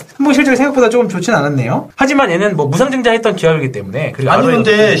봤는데 한번 실적이 생각보다 조금 좋진 않았네요. 하지만 얘는 뭐 무상증자했던 기업이기 때문에 그리고 아니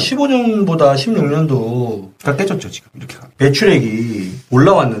근데 15년보다 16년도 깨졌죠 지금 이렇게 매출액이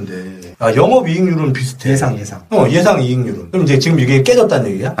올라왔는데 영업이익률은 비슷해. 예상. 예상 이익률은. 그럼 이제 지금 이게 깨졌다는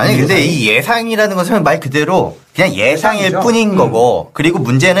얘기야? 아니 근데 이 예상이라는 것은 말 그대로 그냥 예상일 예상이죠. 뿐인 거고 그리고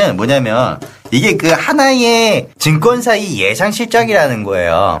문제는 뭐냐면 이게 그 하나의 증권사의 예상 실적이라는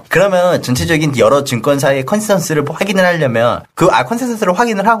거예요. 그러면 전체적인 여러 증권사의 컨센서스를 확인을 하려면 컨센서스를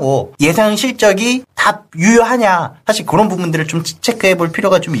확인을 하고 예상 실적이 다 유효하냐 사실 그런 부분들을 좀 체크해 볼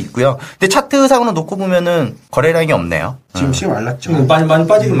필요가 좀 있고요. 근데 차트상으로 놓고 보면은 거래량이 없네요. 지금 시간 말랐죠. 많이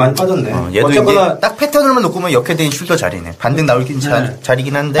빠지긴 많이 빠졌네. 얘도 어쨌거나 이제 딱 패턴으로만 놓고 보면 역회된 슐더 자리네. 반등 나올긴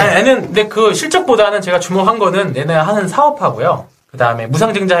자리긴 한데. 아니, 얘는 근데 그 실적보다는 제가 주목한 거는 얘네 하는 사업하고요. 그 다음에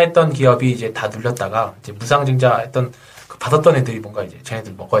무상증자했던 기업이 이제 다 눌렸다가 이제 무상증자했던 받았던 애들이 뭔가 이제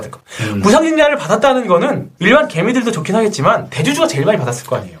쟤네들 먹어야 될 거. 무상증자를 받았다는 거는 일반 개미들도 좋긴 하겠지만 대주주가 제일 많이 받았을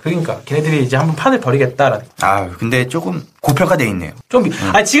거 아니에요. 그러니까 걔네들이 이제 한번 판을 벌이겠다라는. 근데 조금 고평가돼 있네요. 좀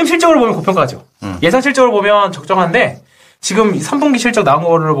지금 실적으로 보면 고평가죠. 예상 실적으로 보면 적정한데. 지금 3분기 실적 나온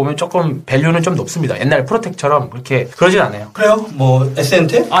거를 보면 조금 밸류는 좀 높습니다. 옛날 프로텍처럼 그렇게 그러진 않아요. 그래요? 뭐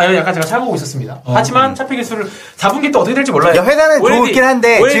SN텍? 약간 제가 살고 있었습니다. 하지만 차폐 기술을 4분기 또 어떻게 될지 몰라요. 회사는 좋긴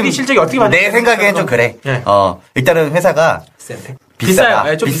한데 OLED 실적이 어떻게 내 생각에는 좀 그래. 네. 일단은 회사가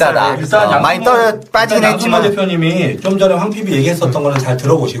비싸요. 좀 비싸다. 많이 빠지긴 했지만 양승모 대표님이 좀 전에 황PB 얘기했었던 거는 잘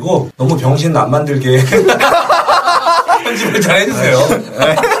들어보시고 너무 병신 안 만들게 편집을 잘 해주세요.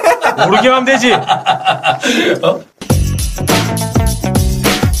 모르게 하면 되지.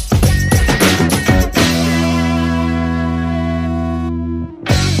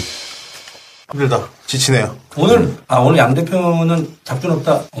 힘들다. 지치네요. 오늘 양 대표는 작전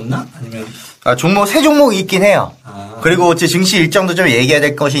없나? 아니면 종목 세 종목이 있긴 해요. 그리고 제 증시 일정도 좀 얘기해야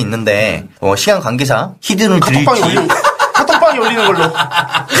될 것이 있는데 시간 관계상 히든을 드릴지 카톡방에 올리는 걸로.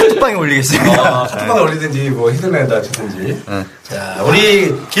 카톡방에 올리겠습니다. 카톡방에 올리든지 뭐 히든랜드 주든지. 자,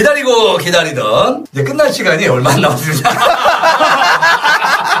 우리 기다리던 이제 끝날 시간이 얼마 안 남았습니다.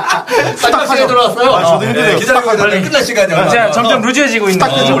 마지막 시간에 들어왔어요. 저도 힘드네요. 기다리고 있는데 끝날 시간이 얼마 안 남았어. 점점 루즈해지고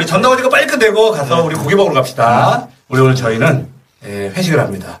있는. 우리 전당원이가 빨리 끝내고 가서 우리 고기 먹으러 갑시다. 우리 오늘 저희는 회식을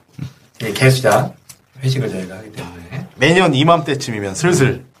합니다. 개수작 회식을 저희가 하기 때문에 매년 이맘때쯤이면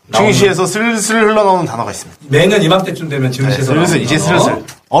슬슬 증시에서 슬슬 흘러나오는 단어가 있습니다. 매년 이맘때쯤 되면 증시에서 슬슬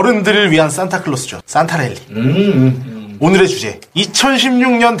어른들을 위한 산타클로스죠. 산타랠리. 오늘의 주제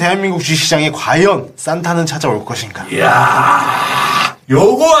 2016년 대한민국 주식시장에 과연 산타는 찾아올 것인가. 이야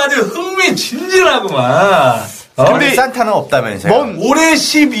요거 아주 흥미진진하구만. 근데 산타는 없다면서요? 올해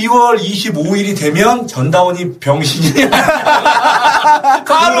 12월 25일이 되면 전다원이 병신이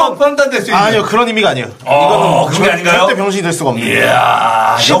가로 판단될 수 있는. 아니요, 그런 의미가 아니에요. 이거는 그게 아닌가요? 절대 병신이 될 수가 없는 거예요.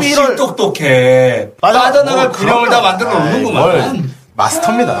 이야, 11월 역시 똑똑해. 빠져나갈 균형을 다 만들어 놓는구만.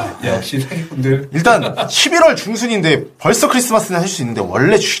 마스터입니다. 역시 사기꾼들. 일단 11월 중순인데 벌써 크리스마스는 할 수 있는데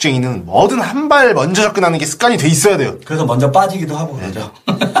원래 주식쟁이는 뭐든 한 발 먼저 접근하는 게 습관이 돼 있어야 돼요. 그래서 먼저 빠지기도 하고 그러죠.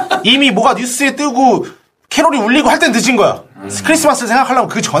 이미 뭐가 뉴스에 뜨고 캐롤이 울리고 할 땐 늦은 거야. 크리스마스를 생각하려면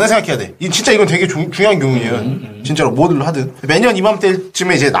그 전에 생각해야 돼. 진짜 이건 되게 중요한 경우예요. 진짜로 뭐를 하든. 매년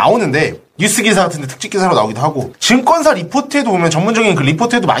이맘때쯤에 이제 나오는데 뉴스 기사 같은데 특집 기사로 나오기도 하고 증권사 리포트에도 보면 전문적인 그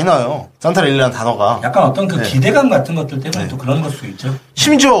리포트에도 많이 나와요. 산타랠리라는 단어가. 약간 어떤 그 기대감 같은 것들 때문에 또 그런 걸 수 있죠.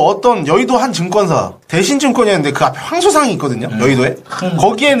 심지어 어떤 여의도 한 증권사 대신증권이었는데 그 앞에 황소상이 있거든요. 여의도에.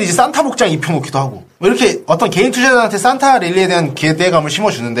 거기에는 이제 산타 복장 입혀놓기도 하고. 이렇게 어떤 개인 투자자한테 산타랠리에 대한 기대감을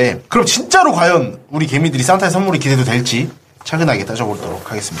심어주는데 그럼 진짜로 과연 우리 개미들이 산타의 선물이 기대도 될지 차근하게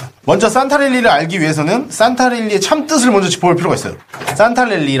따져보도록 하겠습니다. 먼저 산타랠리를 알기 위해서는 산타랠리의 참 뜻을 먼저 짚어볼 필요가 있어요.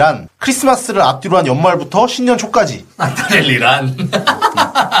 산타랠리란 크리스마스를 앞뒤로 한 연말부터 신년 초까지. 산타랠리란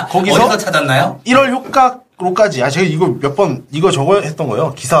거기서 어디서 찾았나요? 1월 효과로까지. 제가 이거 몇 번 저거 했던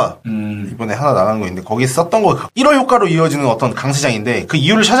거예요. 기사 이번에 하나 나간 거 있는데 거기서 썼던 거 1월 효과로 이어지는 어떤 강세장인데 그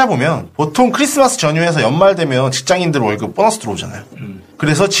이유를 찾아보면 보통 크리스마스 전후에서 연말 되면 직장인들 월급 보너스 들어오잖아요.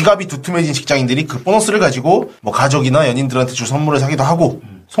 그래서 지갑이 두툼해진 직장인들이 그 보너스를 가지고 뭐 가족이나 연인들한테 줄 선물을 사기도 하고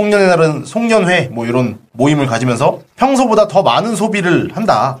송년의 날은 송년회 뭐 이런 모임을 가지면서 평소보다 더 많은 소비를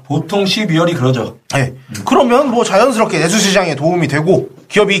한다. 보통 12월이 그러죠. 네. 그러면 뭐 자연스럽게 내수시장에 도움이 되고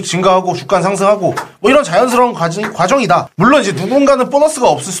기업이익 증가하고 주가 상승하고 뭐 이런 자연스러운 과정이다. 물론 이제 누군가는 보너스가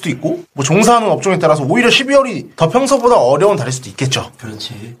없을 수도 있고 뭐 종사하는 업종에 따라서 오히려 12월이 더 평소보다 어려운 달일 수도 있겠죠.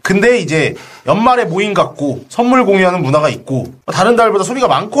 그렇지. 근데 이제 연말에 모임 갖고 선물 공유하는 문화가 있고 다른 달보다 소비가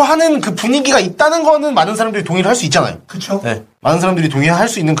많고 하는 그 분위기가 있다는 거는 많은 사람들이 동의를 할 수 있잖아요. 그렇죠. 네. 많은 사람들이 동의할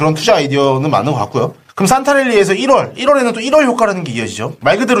수 있는 그런 투자 아이디어는 많은 것 같고요. 그럼 산타랠리에서 1월에는 또 1월 효과라는 게 이어지죠.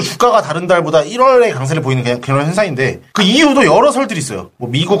 말 그대로 주가가 다른 달보다 1월에 강세를 보이는 그런 현상인데 그 이유도 여러 설들이 있어요. 뭐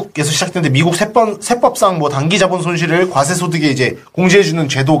미국에서 시작됐는데 미국 세법상 뭐 단기 자본 손실을 과세 소득에 이제 공제해주는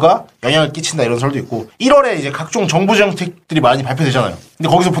제도가 영향을 끼친다 이런 설도 있고 1월에 이제 각종 정부 정책들이 많이 발표되잖아요. 근데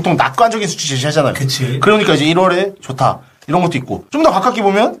거기서 보통 낙관적인 수치 제시하잖아요. 그치. 그러니까 이제 1월에 좋다. 이런 것도 있고 좀 더 가깝게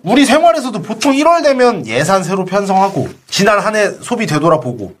보면 우리 생활에서도 보통 1월 되면 예산 새로 편성하고 지난 한 해 소비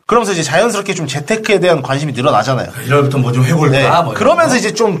되돌아보고 그러면서 이제 자연스럽게 좀 재테크에 대한 관심이 늘어나잖아요. 1월부터 뭐 좀 해볼까? 네. 뭐 그러면서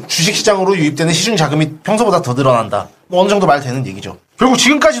이제 좀 주식시장으로 유입되는 시중 자금이 평소보다 더 늘어난다. 뭐 어느 정도 말 되는 얘기죠. 결국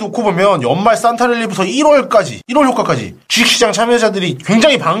지금까지 놓고 보면 연말 산타랠리부터 1월까지 1월 효과까지 주식시장 참여자들이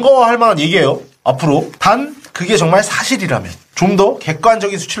굉장히 반가워할 만한 얘기예요. 앞으로 단 그게 정말 사실이라면 좀 더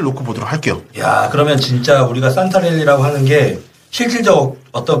객관적인 수치를 놓고 보도록 할게요. 야, 그러면 진짜 우리가 산타랠리라고 하는 게 실질적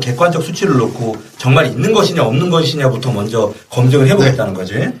어떤 객관적 수치를 놓고 정말 있는 것이냐 없는 것이냐부터 먼저 검증을 해보겠다는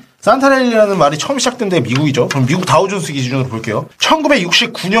거지. 산타랠리라는 말이 처음 시작된 데 미국이죠. 그럼 미국 다우존스 기준으로 볼게요.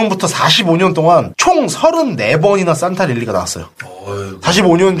 1969년부터 45년 동안 총 34번이나 산타랠리가 나왔어요.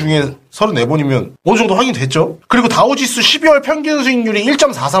 45년 중에 34번이면 어느 정도 확인됐죠. 그리고 다우지수 12월 평균 수익률이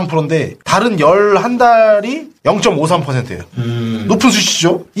 1.43%인데 다른 11달이 0.53%예요. 높은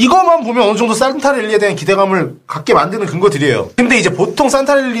수치죠. 이것만 보면 어느 정도 산타랠리에 대한 기대감을 갖게 만드는 근거들이에요. 근데 이제 보통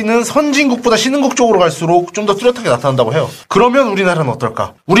산타랠리는 선진국보다 신흥국 쪽으로 갈수록 좀 더 뚜렷하게 나타난다고 해요. 그러면 우리나라는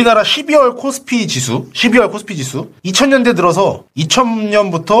어떨까? 우리나라 12월 코스피 지수 2000년대 들어서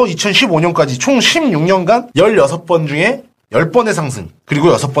 2000년부터 2015년까지 총 16년간 16번 중에 10번의 상승,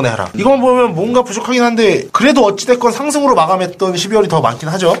 그리고 6번의 하락. 이것만 보면 뭔가 부족하긴 한데, 그래도 어찌됐건 상승으로 마감했던 12월이 더 많긴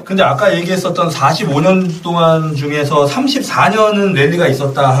하죠. 근데 아까 얘기했었던 45년 동안 중에서 34년은 랠리가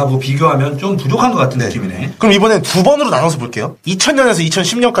있었다 하고 비교하면 좀 부족한 것 같은 느낌이네. 그럼 이번엔 두 번으로 나눠서 볼게요. 2000년에서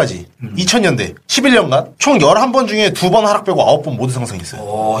 2010년까지, 2000년대, 11년간, 총 11번 중에 2번 하락 빼고 9번 모두 상승했어요.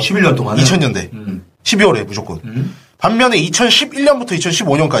 11년 동안은? 2000년대. 12월에 무조건. 반면에 2011년부터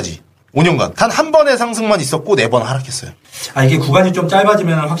 2015년까지, 5년간 단 한 번의 상승만 있었고 4번 하락했어요. 이게 구간이 좀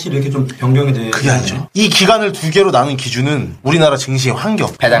짧아지면 확실히 이렇게 좀 변경이 돼. 그게 아니죠. 이 기간을 두 개로 나눈 기준은 우리나라 증시의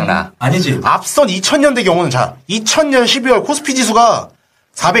환경. 배당나. 아니지. 앞선 2000년대 경우는 2000년 12월 코스피 지수가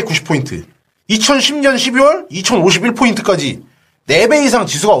 490포인트. 2010년 12월 2051포인트까지 4배 이상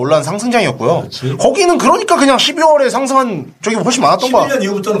지수가 올라간 상승장이었고요. 그렇지. 거기는 그러니까 그냥 12월에 상승한 적이 훨씬 많았던 거야. 11년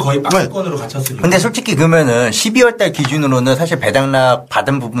이후부터는 거의 박스권으로 갇혔으니까. 근데 솔직히 그러면은 12월 달 기준으로는 사실 배당락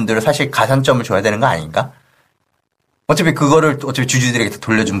받은 부분들을 사실 가산점을 줘야 되는 거 아닌가? 어차피 그거를 어차피 주주들에게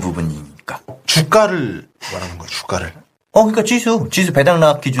돌려준 부분이니까. 주가를 말하는 거야, 주가를. 그러니까 지수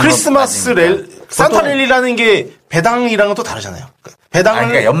배당락 기준으로. 크리스마스 산타랠리라는 게 배당이랑은 또 다르잖아요. 배당을.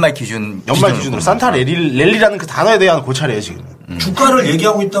 그러니까 연말 기준으로. 산타랠리라는 그 단어에 대한 고찰이에요, 지금. 주가를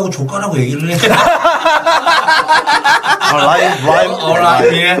얘기하고 있다고 조가라고 얘기를 해.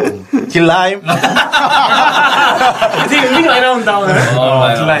 라임. 길라임. 되게 의미가 많이 나온다,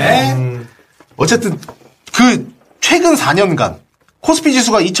 오늘. 길라임. 어쨌든, 최근 4년간, 코스피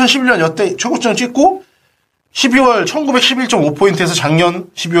지수가 2011년 여태 최고점을 찍고, 12월 1911.5포인트에서 작년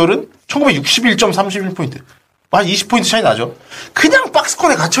 12월은 1961.31포인트. 한 20포인트 차이 나죠? 그냥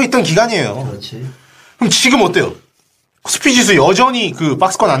박스권에 갇혀있던 기간이에요. 그렇지. 그럼 지금 어때요? 코스피 지수 여전히 그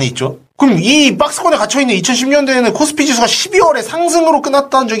박스권 안에 있죠? 그럼 이 박스권에 갇혀있는 2010년대에는 코스피 지수가 12월에 상승으로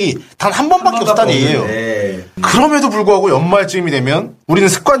끝났다는 적이 단 한 번밖에 없었다는 얘기예요. 그럼에도 불구하고 연말쯤이 되면 우리는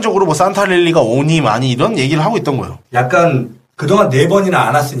습관적으로 뭐 산타랠리가 오니 마니 이런 얘기를 하고 있던 거예요. 약간 그동안 4번이나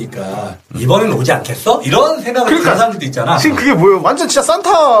안 왔으니까 이번에는 오지 않겠어? 이런 생각을 하는 사람들도 있잖아. 지금 그게 뭐예요? 완전 진짜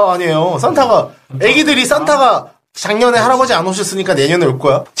산타 아니에요. 산타가 애기들이 산타가 작년에 할아버지 안 오셨으니까 내년에 올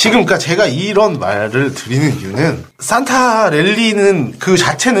거야. 지금 그러니까 제가 이런 말을 드리는 이유는 산타 랠리는 그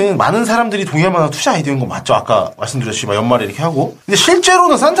자체는 많은 사람들이 동의할 만한 투자 아이디어인 건 맞죠. 아까 말씀드렸지만 연말에 이렇게 하고. 근데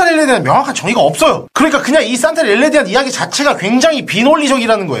실제로는 산타 랠리에 대한 명확한 정의가 없어요. 그러니까 그냥 이 산타 랠리에 대한 이야기 자체가 굉장히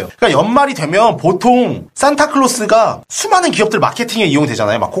비논리적이라는 거예요. 그러니까 연말이 되면 보통 산타클로스가 수많은 기업들 마케팅에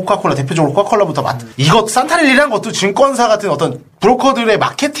이용되잖아요. 막 코카콜라 대표적으로 코카콜라부터 이것 산타 랠리라는 것도 증권사 같은 어떤 브로커들의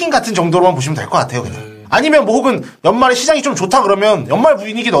마케팅 같은 정도로만 보시면 될 것 같아요. 그냥. 아니면 뭐 혹은 연말에 시장이 좀 좋다 그러면 연말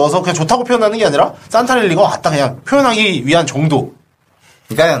분위기 넣어서 그냥 좋다고 표현하는 게 아니라 산타랠리가 왔다 그냥 표현하기 위한 정도.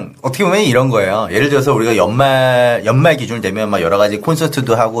 그러니까 어떻게 보면 이런 거예요. 예를 들어서 우리가 연말 기준을 되면 막 여러 가지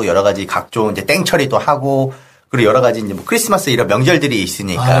콘서트도 하고 여러 가지 각종 이제 땡처리도 하고 그리고 여러 가지 이제 뭐 크리스마스 이런 명절들이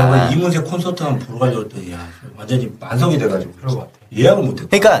있으니까. 이문세 콘서트 한번 보러 가려고 했더니 완전히 만성이 돼가지고 그런 것 같아. 예약을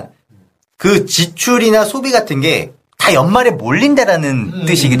못했다. 그러니까 그 지출이나 소비 같은 게 다 연말에 몰린다라는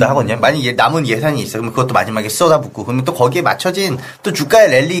뜻이기도 하거든요. 만약에 남은 예산이 있어. 그러면 그것도 마지막에 쏟아붓고, 그러면 또 거기에 맞춰진 또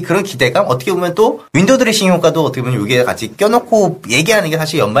주가의 랠리 그런 기대감? 어떻게 보면 또 윈도우 드레싱 효과도 어떻게 보면 여기에 같이 껴놓고 얘기하는 게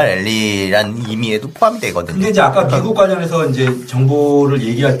사실 연말 랠리라는 의미에도 포함이 되거든요. 근데 이제 아까 미국 관련해서 이제 정보를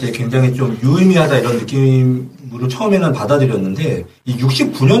얘기할 때 굉장히 좀 유의미하다 이런 느낌으로 처음에는 받아들였는데 이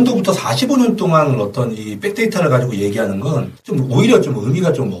 69년도부터 45년 동안 어떤 이 백데이터를 가지고 얘기하는 건 좀 오히려 좀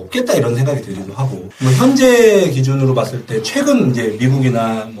의미가 좀 없겠다 이런 생각이 들기도 하고 뭐 현재 기준으로 봤을 때 최근 이제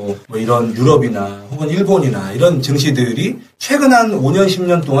미국이나 뭐 이런 유럽이나 혹은 일본이나 이런 증시들이 최근 한 5년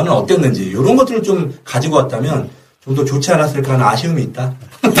 10년 동안은 어땠는지 이런 것들을 좀 가지고 왔다면 좀 더 좋지 않았을까 하는 아쉬움이 있다.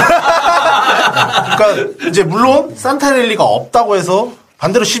 그러니까 이제 물론 산타랠리가 없다고 해서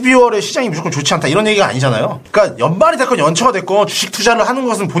반대로 12월에 시장이 무조건 좋지 않다 이런 얘기가 아니잖아요. 그러니까 연말이 됐건 연초가 됐건 주식 투자를 하는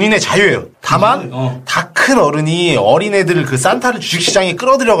것은 본인의 자유예요. 다만 다 큰 어른이 어린애들을 그 산타를 주식시장에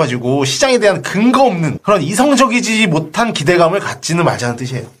끌어들여가지고 시장에 대한 근거 없는 그런 이성적이지 못한 기대감을 갖지는 말자는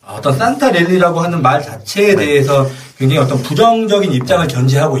뜻이에요. 어떤 산타 랠리라고 하는 말 자체에 대해서 굉장히 어떤 부정적인 입장을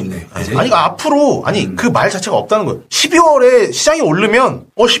견지하고 있네. 아니, 그러니까 앞으로, 그 말 자체가 없다는 거예요. 12월에 시장이 오르면,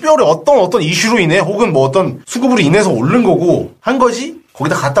 12월에 어떤 이슈로 인해, 혹은 뭐 어떤 수급으로 인해서 오른 거고, 한 거지?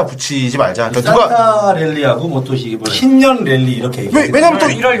 거기다 갖다 붙이지 말자. 그러니까 산타 랠리하고 뭐 또 신년 랠리 이렇게 얘기해요. 왜냐면 또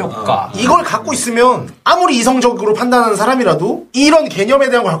이럴 효과. 이걸 갖고 있으면 아무리 이성적으로 판단하는 사람이라도 이런 개념에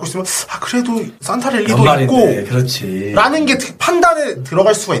대한 걸 갖고 있으면 그래도 산타 랠리도 있고 그렇지. 라는 게 판단에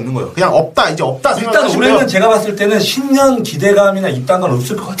들어갈 수가 있는 거예요. 그냥 없다 일단 생각하시면 올해는 제가 봤을 때는 신년 기대감이나 입단감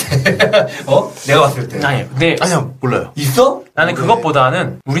없을 것 같아. 내가 봤을 때. 아니, 근데 아니야 몰라요. 있어? 나는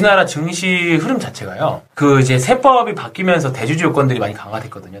그것보다는 우리나라 증시 흐름 자체가요. 그 이제 세법이 바뀌면서 대주주 요건들이 많이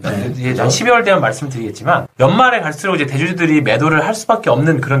강화됐거든요. 난 12월 되면 말씀드리겠지만 연말에 갈수록 이제 대주주들이 매도를 할 수밖에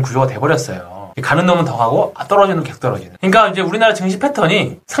없는 그런 구조가 돼버렸어요. 가는 놈은 더 가고 떨어지는 놈은 계속 떨어지는. 그러니까 이제 우리나라 증시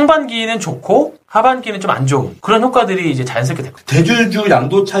패턴이 상반기는 좋고 하반기는 좀 안 좋은 그런 효과들이 이제 자연스럽게 됐거든요. 대주주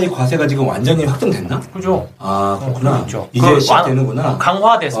양도 차익 과세가 지금 완전히 확정됐나? 그죠? 아 그렇구나. 그렇죠. 이제 시작되는구나.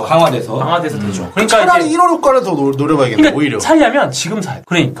 강화돼서 되죠. 그러니까 차라리 이제 1월 효과를 더 노려봐야겠네. 그러니까 오히려 살려면 지금 사요.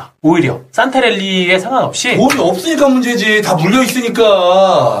 그러니까 오히려 산타랠리에 상관없이 돈이 없으니까 문제지. 다 물려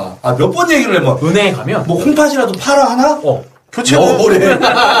있으니까. 몇 번 얘기를 해. 뭐 은행에 가면 뭐 콩팥이라도 팔아 하나? 교체를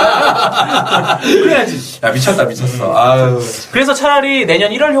그래야지. 야 미쳤어. 아유. 그래서 차라리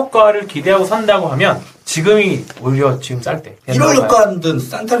내년 1월 효과를 기대하고 산다고 하면 지금이 오히려 지금 쌀 때. 1월 효과든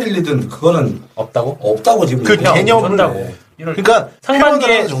산타랠리든 그거는 없다고 지금. 그 개념을 한다고. 그러니까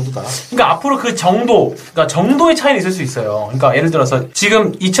상반기에 정도다. 그러니까 앞으로 그 그러니까 정도의 차이는 있을 수 있어요. 그러니까 예를 들어서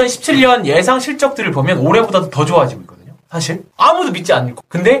지금 2017년 예상 실적들을 보면 올해보다도 더 좋아지고 있거든요. 사실 아무도 믿지 않고.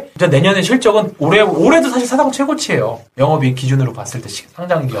 근데 내년의 실적은 올해도 사실 사상 최고치예요. 영업이익 기준으로 봤을 때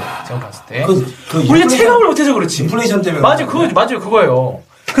상장 기업 제가 봤을 때. 우리가 체감을 못해서 그렇지. 인플레이션 때문에. 맞아요, 그거예요.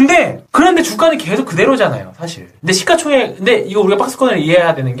 그런데 주가는 계속 그대로잖아요, 사실. 근데 이거 우리가 박스권을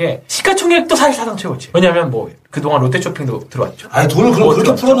이해해야 되는 게, 시가총액도 사실 사상 최고치. 왜냐면 그동안 롯데쇼핑도 들어왔죠. 돈을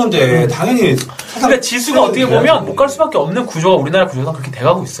그렇게 풀었는데, 당연히. 그러니까 지수가 어떻게 보면 못 갈 수밖에 없는 구조가 우리나라 구조가 그렇게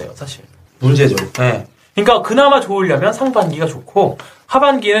돼가고 있어요, 사실. 문제죠. 네. 그러니까 그나마 좋으려면 상반기가 좋고,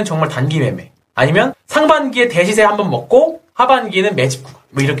 하반기는 정말 단기 매매. 아니면 상반기에 대시세 한번 먹고, 하반기는 매집 구간.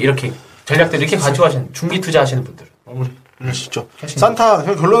 이렇게 전략들 이렇게 가지고 하시는, 중기 투자하시는 분들. 진짜.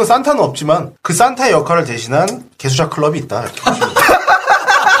 결론은 산타는 없지만 그 산타의 역할을 대신한 개수작 클럽이 있다.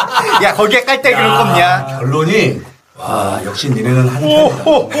 야 거기에 깔때기를 꼽냐? 결론이 역시 니네는 하는 편이다.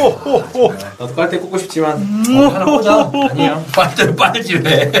 나도 깔때 꽂고 싶지만 하나 꽂아. 아니에요. 빨리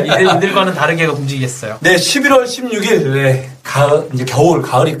왜? 이들과는 다르게 움직이겠어요. 네, 11월 16일 이제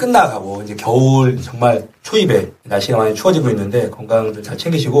가을이 끝나가고, 이제 겨울 정말 초입에 날씨가 많이 추워지고 있는데, 건강들 잘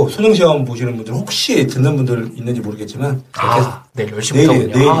챙기시고, 수능시험 보시는 분들 혹시 듣는 분들 있는지 모르겠지만, 내일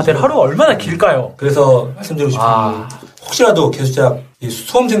 10시부터군요. 내일 하루 얼마나 길까요? 그래서 말씀드리고 싶은 혹시라도 개수작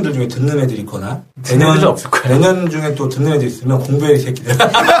수험생들 중에 듣는 애들이 있거나, 내년 중에 또 듣는 애들이 있으면 공부해, 이 새끼들.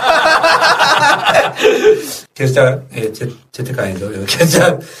 개수작, 재테크 아니죠.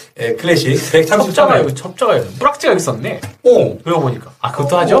 개수작, 클래식, 133회. 첩자가 뿌락지가 있었네. 그러고 보니까.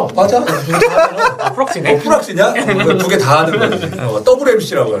 그것도 하죠? 맞아. 뿌락지네. 뿌락지냐? 두 개 다 하는 거지. 더블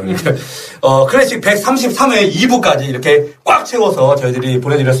MC라고 하는 거. 클래식 133회 2부까지 이렇게 꽉 채워서 저희들이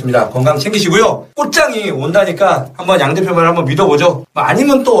보내드렸습니다. 건강 챙기시고요. 꽃장이 온다니까 한번 양 대표만 한번 믿어보죠.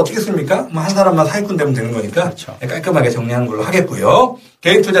 아니면 또 어떻겠습니까? 한 사람만 사기꾼 되면 되는 거니까. 그렇죠. 깔끔하게 정리하는 걸로 하겠고요.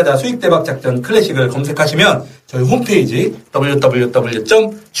 개인 투자자 수익 대박 작전 클래식을 검색하시면 저희 홈페이지 www.gsj.co.kr로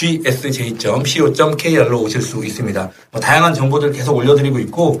오실 수 있습니다. 다양한 정보들 계속 올려드리고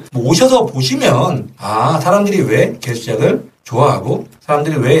있고, 오셔서 보시면, 사람들이 왜 개수작을 좋아하고,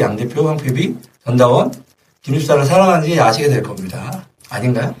 사람들이 왜 양대표, 황PB, 전다원, 김집사를 사랑하는지 아시게 될 겁니다.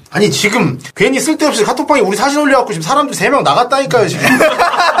 아닌가요? 아니, 지금 괜히 쓸데없이 카톡방에 우리 사진 올려갖고 지금 사람들 3명 나갔다니까요, 지금.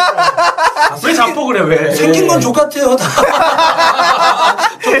 왜 자꾸 그래, 왜? 생긴 건 족같아요, 다.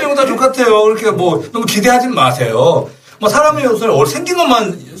 저 빼고 다 족같아요. 그렇게 너무 기대하지 마세요. 사람의 요소를 생긴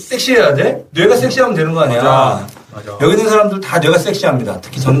것만 섹시해야 돼? 뇌가 섹시하면 되는 거 아니야? 맞아. 여기 있는 사람들 다 뇌가 섹시합니다.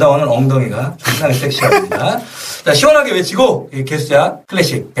 특히 전다원은 엉덩이가 상당히 섹시합니다. 자, 시원하게 외치고, 개수작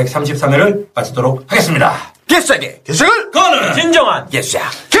클래식 133회를 마치도록 하겠습니다. 개수작의 개수작을 거는 진정한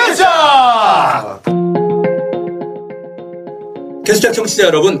개수작. 개수작! 개수작 청취자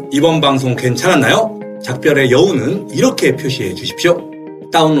여러분, 이번 방송 괜찮았나요? 작별의 여우는 이렇게 표시해 주십시오.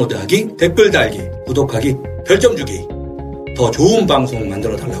 다운로드하기, 댓글 달기, 구독하기, 별점 주기. 더 좋은 방송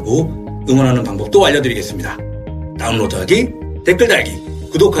만들어 달라고 응원하는 방법도 알려드리겠습니다. 다운로드하기, 댓글 달기,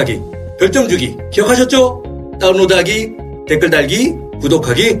 구독하기, 별점 주기. 기억하셨죠? 다운로드하기, 댓글 달기,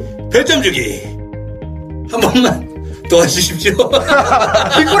 구독하기, 별점 주기. 한 번만 도와주십시오.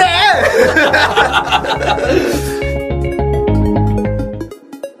 기쁘네!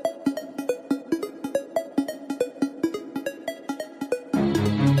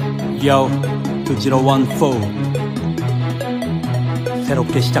 Yo, 2014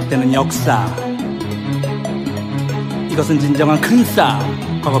 새롭게 시작되는 역사. 이것은 진정한 큰 싸움.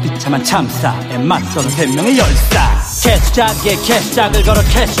 과거 비참한 참사에 맞서는 3명의 열사. 개수작에 개수작을 걸어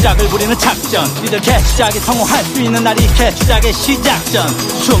개수작을 부리는 작전. 이들 개수작이 성공할 수 있는 날이 개수작의 시작전.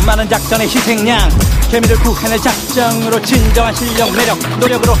 수많은 작전의 희생양, 개미를 구해낼 작정으로 진정한 실력, 매력,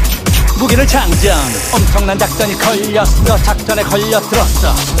 노력으로 무기를 장전. 엄청난 작전이 걸렸어. 작전에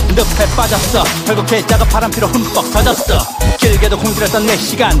걸려들었어. 늪에 빠졌어. 결국 개짜가 바람피로 흠뻑 터졌어. 길게도 공들였던 내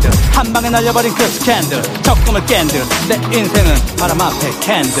시간들, 한방에 날려버린 그 스캔들. 적금을 깬들, 내 인생은 바람 앞에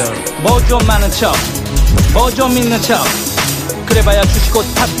캔들. 뭐 좀 많은 척, 뭐 좀 있는 척, 그래봐야 주식옷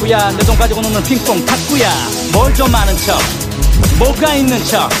탁구야. 내 돈 가지고 노는 핑퐁 탁구야. 뭘 좀 많은 척, 뭐가 있는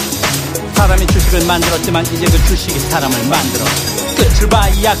척. 사람이 주식을 만들었지만 이제 그 주식이 사람을 만들어. 끝을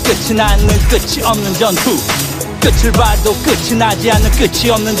봐야 끝이 나는 끝이 없는 전투. 끝을 봐도 끝이 나지 않는 끝이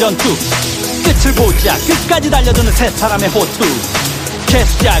없는 전투. 끝을 보자 끝까지 달려드는 세 사람의 호투.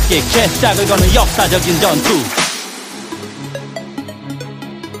 개수작에 개수작을 거는 역사적인 전투.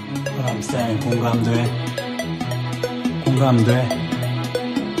 바람쌤 공감돼? 공감돼?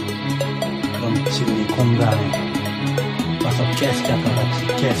 그럼 지금 이 공간에 와서 개수작과 같이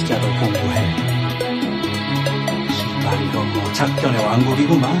개수작을 공부해. 이건 뭐 작전의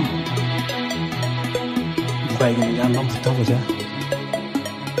왕국이구만. 누가 이기는지 한번 붙어보자.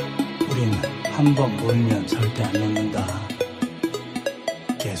 우리는 한번 몰면 절대 안 놓는다.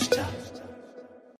 개수작.